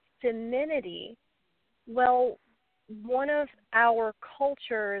femininity. Well, one of our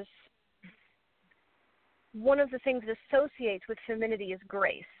cultures, one of the things it associates with femininity is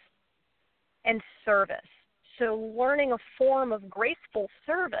grace and service. So learning a form of graceful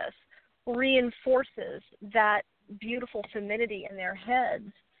service reinforces that beautiful femininity in their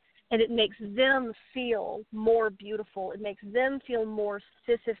heads, and it makes them feel more beautiful. It makes them feel more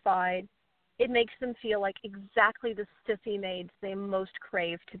sissified. It makes them feel like exactly the sissy maids they most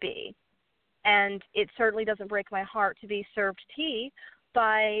crave to be. And it certainly doesn't break my heart to be served tea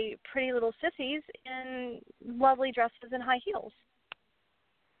by pretty little sissies in lovely dresses and high heels.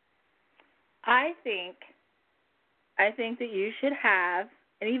 I think that you should have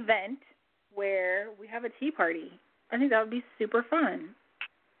an event where we have a tea party. I think that would be super fun.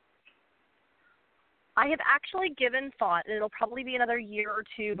 I have actually given thought, and it'll probably be another year or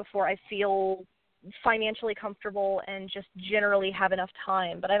two before I feel financially comfortable and just generally have enough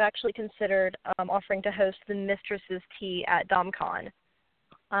time, but I've actually considered offering to host the Mistresses Tea at DomCon.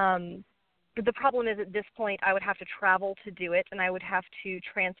 But the problem is at this point I would have to travel to do it, and I would have to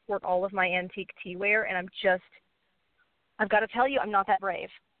transport all of my antique teaware, and I've got to tell you, I'm not that brave.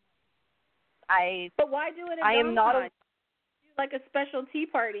 But why do it at I DomCon? am not do like a special tea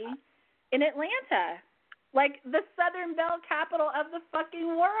party in Atlanta, like the Southern Belle capital of the fucking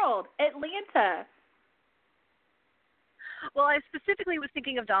world, Atlanta. Well, I specifically was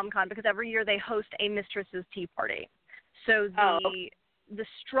thinking of DomCon because every year they host a Mistresses Tea Party. So the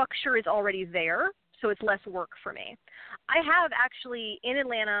structure is already there, so it's less work for me. I have actually in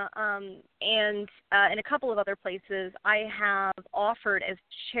Atlanta and in a couple of other places, I have offered as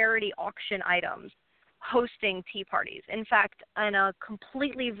charity auction items hosting tea parties. In fact, in a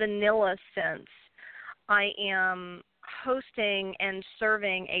completely vanilla sense, I am hosting and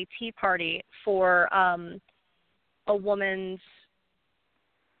serving a tea party for a woman's,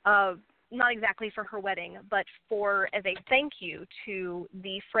 not exactly for her wedding, but as a thank you to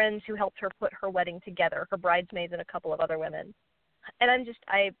the friends who helped her put her wedding together, her bridesmaids and a couple of other women. And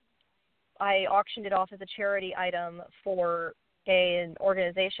I auctioned it off as a charity item for an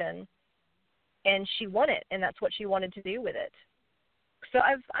organization, and she won it, and that's what she wanted to do with it. So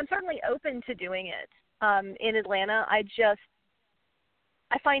I'm certainly open to doing it. In Atlanta, I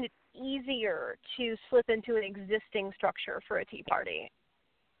find it easier to slip into an existing structure for a tea party.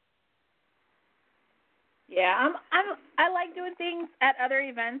 Yeah, I like doing things at other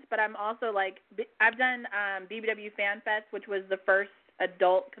events, but I'm also like, I've done BBW Fan Fest, which was the first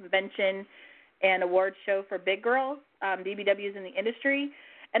adult convention and award show for big girls, BBWs in the industry,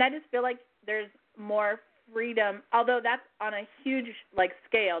 and I just feel like there's more freedom, although that's on a huge like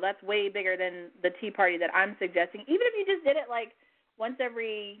scale. That's way bigger than the tea party that I'm suggesting. Even if you just did it like once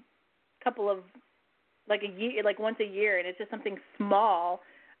every couple of like a year, like once a year, and it's just something small,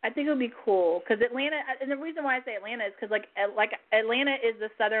 I think it would be cool. Because Atlanta, and the reason why I say Atlanta is because like Atlanta is the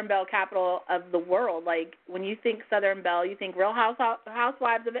Southern Belle capital of the world. Like when you think Southern Belle, you think Real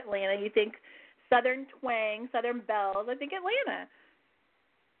Housewives of Atlanta. You think Southern twang, Southern belles. I think Atlanta.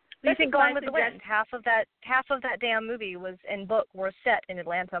 You think Gone with the Wind? Half of that damn movie was set in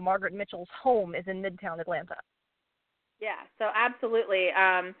Atlanta. Margaret Mitchell's home is in Midtown Atlanta. Yeah, so absolutely.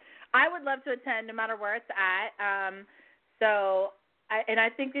 I would love to attend no matter where it's at. I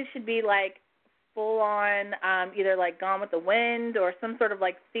think it should be like full on, either like Gone with the Wind or some sort of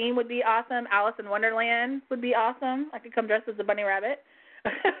like theme would be awesome. Alice in Wonderland would be awesome. I could come dressed as a bunny rabbit.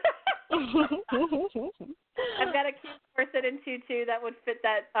 I've got a cute corset and tutu that would fit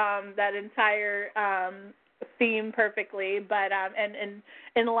that entire theme perfectly. But and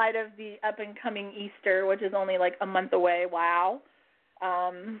in light of the up and coming Easter, which is only like a month away, wow.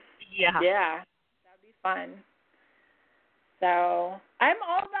 Yeah, that'd be fun. So I'm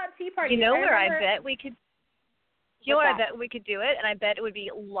all about tea parties. You know where I bet we could. You know what I bet we could do it, and I bet it would be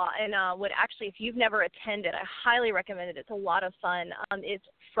a lot. And would actually, if you've never attended, I highly recommend it. It's a lot of fun. It's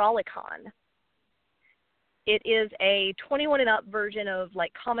Frolicon. It is a 21 and up version of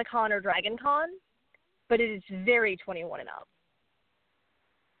like Comic-Con or Dragon Con, but it is very 21 and up.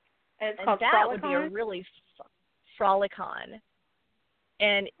 And it's called that Frolicon? Would be a really Frolicon.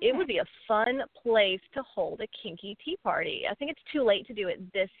 And it would be a fun place to hold a kinky tea party. I think it's too late to do it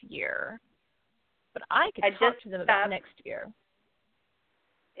this year, but I could talk to them about next year.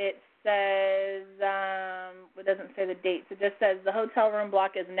 It says, it doesn't say the dates. It just says the hotel room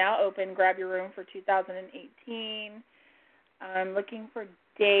block is now open. Grab your room for 2018. I'm looking for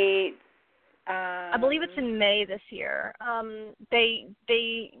dates. I believe it's in May this year.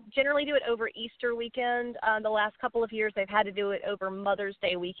 They generally do it over Easter weekend. The last couple of years, they've had to do it over Mother's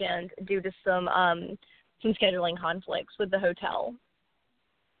Day weekend due to some scheduling conflicts with the hotel.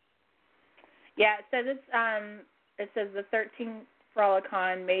 Yeah, it says the 13th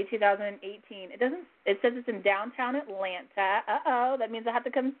Frolicon, May 2018. It says it's in downtown Atlanta. That means I have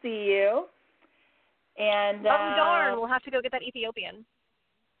to come see you. And oh darn, we'll have to go get that Ethiopian.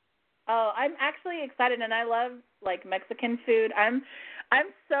 Oh, I'm actually excited, and I love like Mexican food.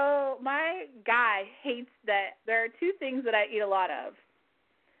 My guy hates that there are two things that I eat a lot of: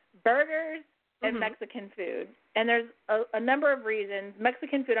 burgers and Mexican food. And there's a number of reasons.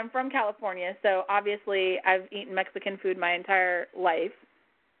 Mexican food, I'm from California, so obviously I've eaten Mexican food my entire life.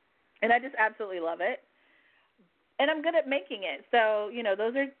 And I just absolutely love it. And I'm good at making it. So,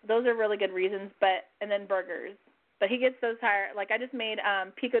 those are really good reasons, and then burgers. But he gets those tired. Like I just made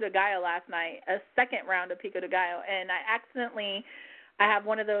pico de gallo last night, a second round of pico de gallo, and I have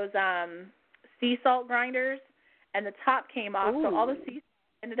one of those sea salt grinders, and the top came off, so all the sea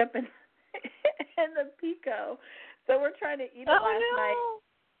salt ended up in the pico. So we're trying to eat it last night.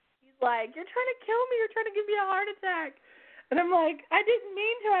 He's like, "You're trying to kill me. You're trying to give me a heart attack." And I'm like, "I didn't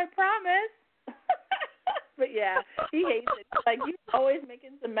mean to, I promise." But yeah, he hates it. He's like, "You're always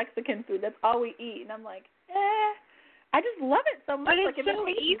making some Mexican food. That's all we eat." And I'm like, I just love it so much. But it's so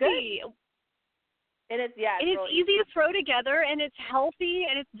easy. Good. And it's really easy to throw together, and it's healthy,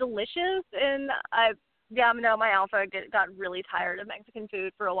 and it's delicious. And my alpha got really tired of Mexican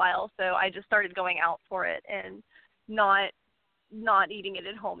food for a while, so I just started going out for it and not eating it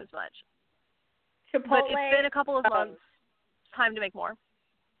at home as much. Chipotle. But it's been a couple of months. It's time to make more.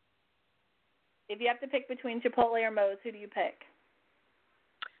 If you have to pick between Chipotle or Moe's, who do you pick?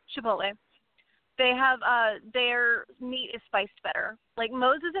 Chipotle. They have their meat is spiced better. Like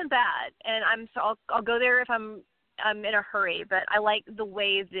Moe's isn't bad, and I'll go there if I'm in a hurry, but I like the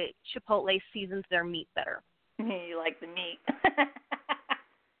way that Chipotle seasons their meat better. You like the meat.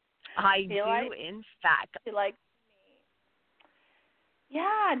 I do, in fact. You like the meat.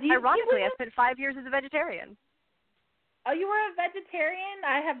 Yeah. Ironically, I spent 5 years as a vegetarian. Oh, you were a vegetarian?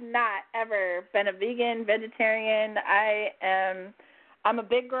 I have not ever been a vegan, vegetarian. I'm a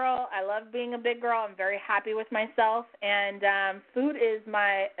big girl. I love being a big girl. I'm very happy with myself, and food is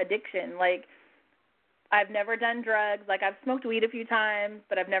my addiction. Like, I've never done drugs. Like, I've smoked weed a few times,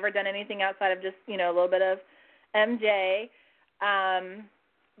 but I've never done anything outside of just, a little bit of MJ.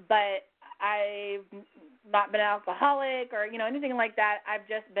 But I've not been an alcoholic or, anything like that. I've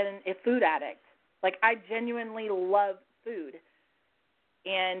just been a food addict. Like, I genuinely love food.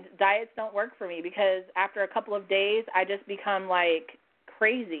 And diets don't work for me because after a couple of days, I just become, like,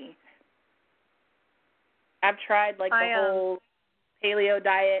 crazy. I've tried, like, the whole paleo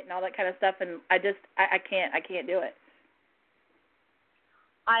diet and all that kind of stuff, and I can't do it.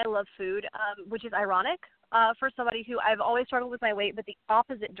 I love food, which is ironic for somebody who I've always struggled with my weight, but the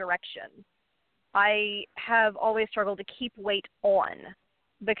opposite direction. I have always struggled to keep weight on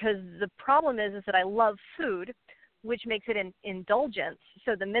because the problem is that I love food, which makes it an indulgence.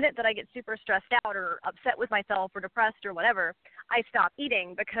 So the minute that I get super stressed out or upset with myself or depressed or whatever, I stop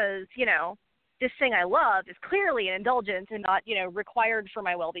eating because, this thing I love is clearly an indulgence and not, required for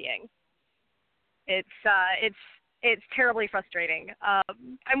my well-being. It's terribly frustrating.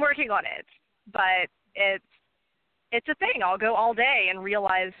 I'm working on it, but it's a thing. I'll go all day and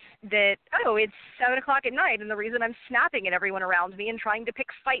realize that, it's 7 o'clock at night, and the reason I'm snapping at everyone around me and trying to pick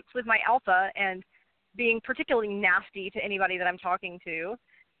fights with my alpha and being particularly nasty to anybody that I'm talking to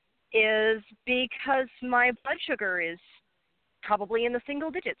is because my blood sugar is probably in the single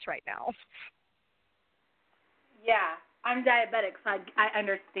digits right now. Yeah, I'm diabetic, so I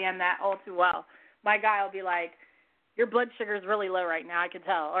understand that all too well. My guy will be like, your blood sugar is really low right now, I can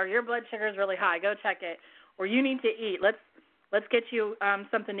tell. Or your blood sugar is really high, go check it. Or you need to eat. Let's get you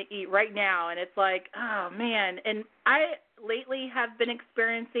something to eat right now. And it's like, oh, man. And I lately have been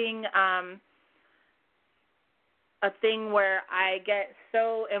experiencing a thing where I get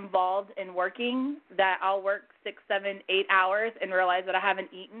so involved in working that I'll work 6, 7, 8 hours and realize that I haven't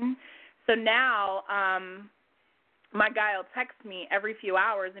eaten. So now my guy will text me every few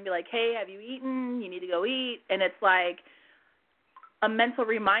hours and be like, hey, have you eaten? You need to go eat. And it's like a mental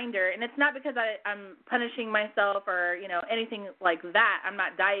reminder. And it's not because I'm punishing myself or, anything like that. I'm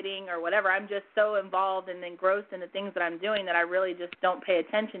not dieting or whatever. I'm just so involved and engrossed in the things that I'm doing that I really just don't pay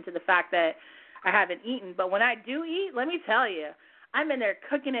attention to the fact that I haven't eaten. But when I do eat, let me tell you, I'm in there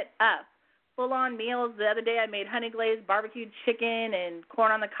cooking it up. Full-on meals. The other day I made honey glazed barbecued chicken and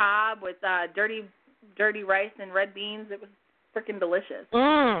corn on the cob with dirty rice and red beans. It was freaking delicious.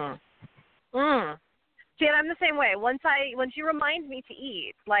 See, and I'm the same way. Once you remind me to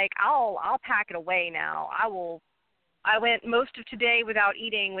eat, like I'll pack it away now. I went most of today without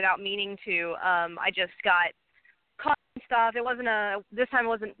eating, without meaning to. I just got caught in stuff. This time it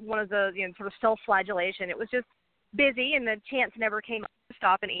wasn't one of the, sort of self-flagellation. It was just busy, and the chance never came up to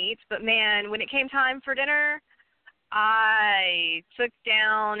stop and eat. But man, when it came time for dinner, I took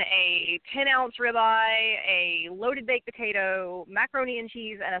down a 10-ounce ribeye, a loaded baked potato, macaroni and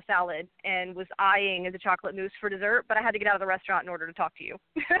cheese, and a salad, and was eyeing the chocolate mousse for dessert, but I had to get out of the restaurant in order to talk to you.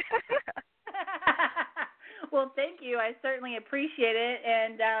 Well, thank you. I certainly appreciate it,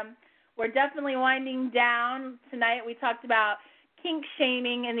 and we're definitely winding down. Tonight we talked about kink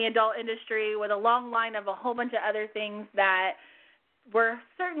shaming in the adult industry with a long line of a whole bunch of other things that were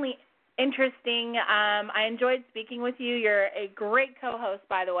certainly interesting. I enjoyed speaking with you. You're a great co-host,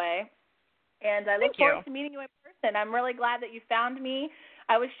 by the way, and I look forward to meeting you in person. I'm really glad that you found me.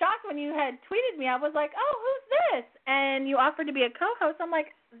 I was shocked when you had tweeted me. I was like, oh, who's this? And you offered to be a co-host. I'm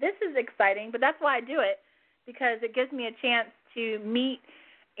like, this is exciting, but that's why I do it, because it gives me a chance to meet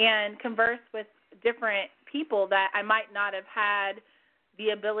and converse with different people that I might not have had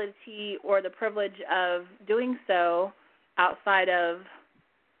the ability or the privilege of doing so outside of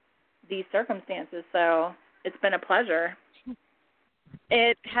these circumstances. So it's been a pleasure.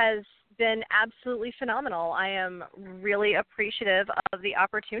 It has been absolutely phenomenal. I am really appreciative of the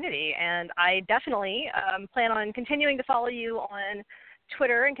opportunity, and I definitely plan on continuing to follow you on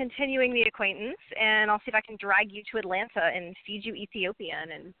Twitter and continuing the acquaintance, and I'll see if I can drag you to Atlanta and feed you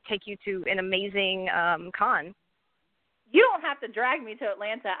Ethiopian and take you to an amazing con. You don't have to drag me to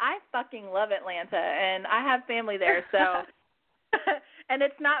Atlanta. I fucking love Atlanta, and I have family there, so and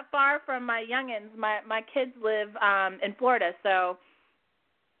it's not far from my youngins. My kids live in Florida, so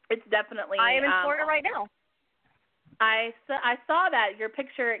it's definitely. I am in Florida right now. I saw that, your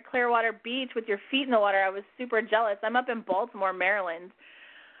picture at Clearwater Beach with your feet in the water. I was super jealous. I'm up in Baltimore, Maryland.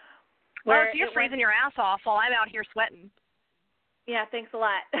 Well, so you're freezing your ass off while I'm out here sweating. Yeah, thanks a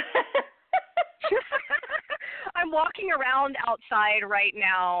lot. I'm walking around outside right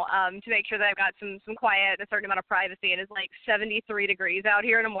now to make sure that I've got some quiet, a certain amount of privacy, and it's like 73 degrees out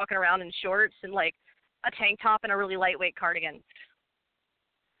here, and I'm walking around in shorts and like a tank top and a really lightweight cardigan.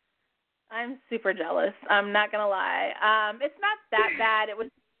 I'm super jealous. I'm not going to lie. It's not that bad. It was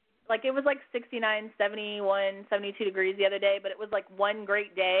like 69, 71, 72 degrees the other day, but it was like one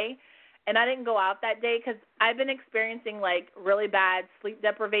great day. And I didn't go out that day because I've been experiencing like really bad sleep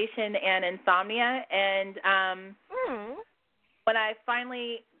deprivation and insomnia. And when I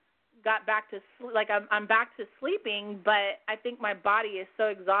finally got back to sleep, like I'm back to sleeping, but I think my body is so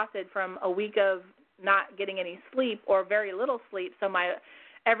exhausted from a week of not getting any sleep or very little sleep. So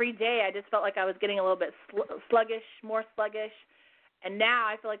every day I just felt like I was getting a little bit sluggish, more sluggish. And now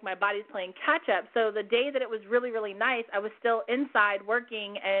I feel like my body's playing catch-up. So the day that it was really, really nice, I was still inside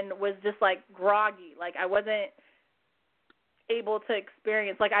working and was just, like, groggy. Like, I wasn't able to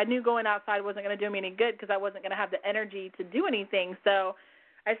experience. Like, I knew going outside wasn't going to do me any good because I wasn't going to have the energy to do anything. So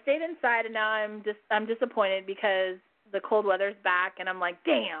I stayed inside, and now I'm disappointed because the cold weather's back, and I'm like,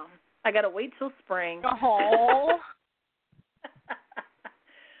 damn, I got to wait till spring. Oh,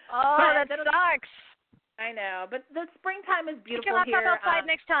 that sucks. I know, but the springtime is beautiful here. Take your laptop outside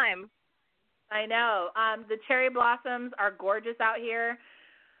next time. I know. The cherry blossoms are gorgeous out here.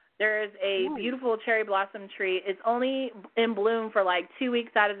 There is a beautiful cherry blossom tree. It's only in bloom for like 2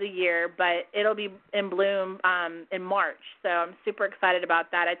 weeks out of the year, but it'll be in bloom in March. So I'm super excited about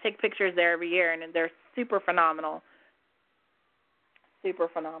that. I take pictures there every year, and they're super phenomenal. Super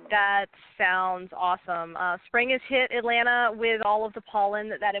phenomenal. That sounds awesome. Spring has hit Atlanta with all of the pollen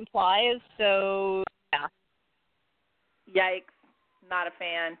that implies, so yeah. Yikes, not a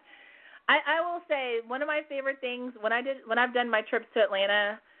fan. I will say one of my favorite things when I've done my trips to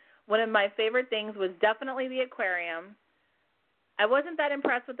Atlanta, one of my favorite things was definitely the aquarium. I wasn't that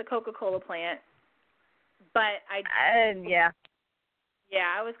impressed with the Coca-Cola plant, but I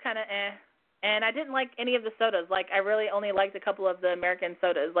was kind of and I didn't like any of the sodas. Like I really only liked a couple of the American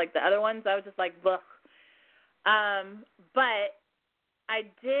sodas. Like the other ones, I was just like, blech. But I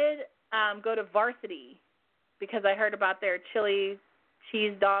did go to Varsity because I heard about their chili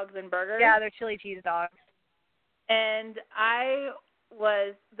cheese dogs and burgers. Yeah, they're chili cheese dogs. And it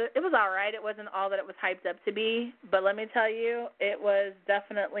was all right. It wasn't all that it was hyped up to be, but let me tell you, it was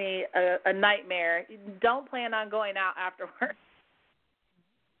definitely a nightmare. Don't plan on going out afterwards.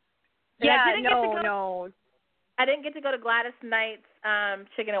 Yeah, no. I didn't get to go to Gladys Knight's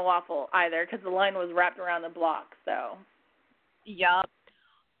chicken and waffle either because the line was wrapped around the block. So. Yup.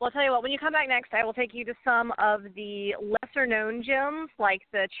 Well, I'll tell you what, when you come back next, I will take you to some of the less lesser-known gyms, like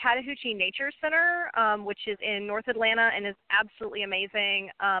the Chattahoochee Nature Center, which is in North Atlanta and is absolutely amazing.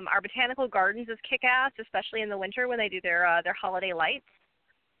 Our Botanical Gardens is kick-ass, especially in the winter when they do their holiday lights.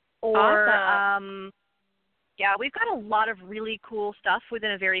 Or, awesome. Yeah, we've got a lot of really cool stuff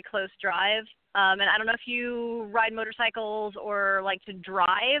within a very close drive. And I don't know if you ride motorcycles or like to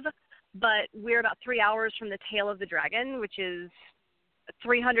drive, but we're about 3 hours from the Tail of the Dragon, which is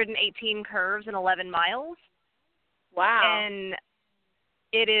 318 curves and 11 miles. Wow. And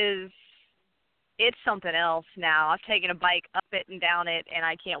it's something else now. I've taken a bike up it and down it, and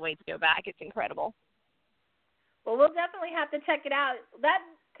I can't wait to go back. It's incredible. Well, we'll definitely have to check it out. That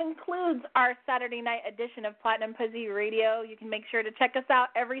concludes our Saturday night edition of Platinum Pussy Radio. You can make sure to check us out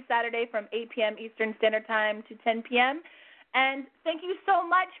every Saturday from 8 p.m. Eastern Standard Time to 10 p.m. And thank you so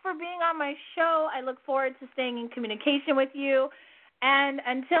much for being on my show. I look forward to staying in communication with you. And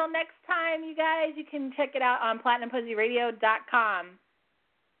until next time, you guys, you can check it out on PlatinumPussyRadio.com.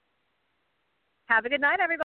 Have a good night, everybody.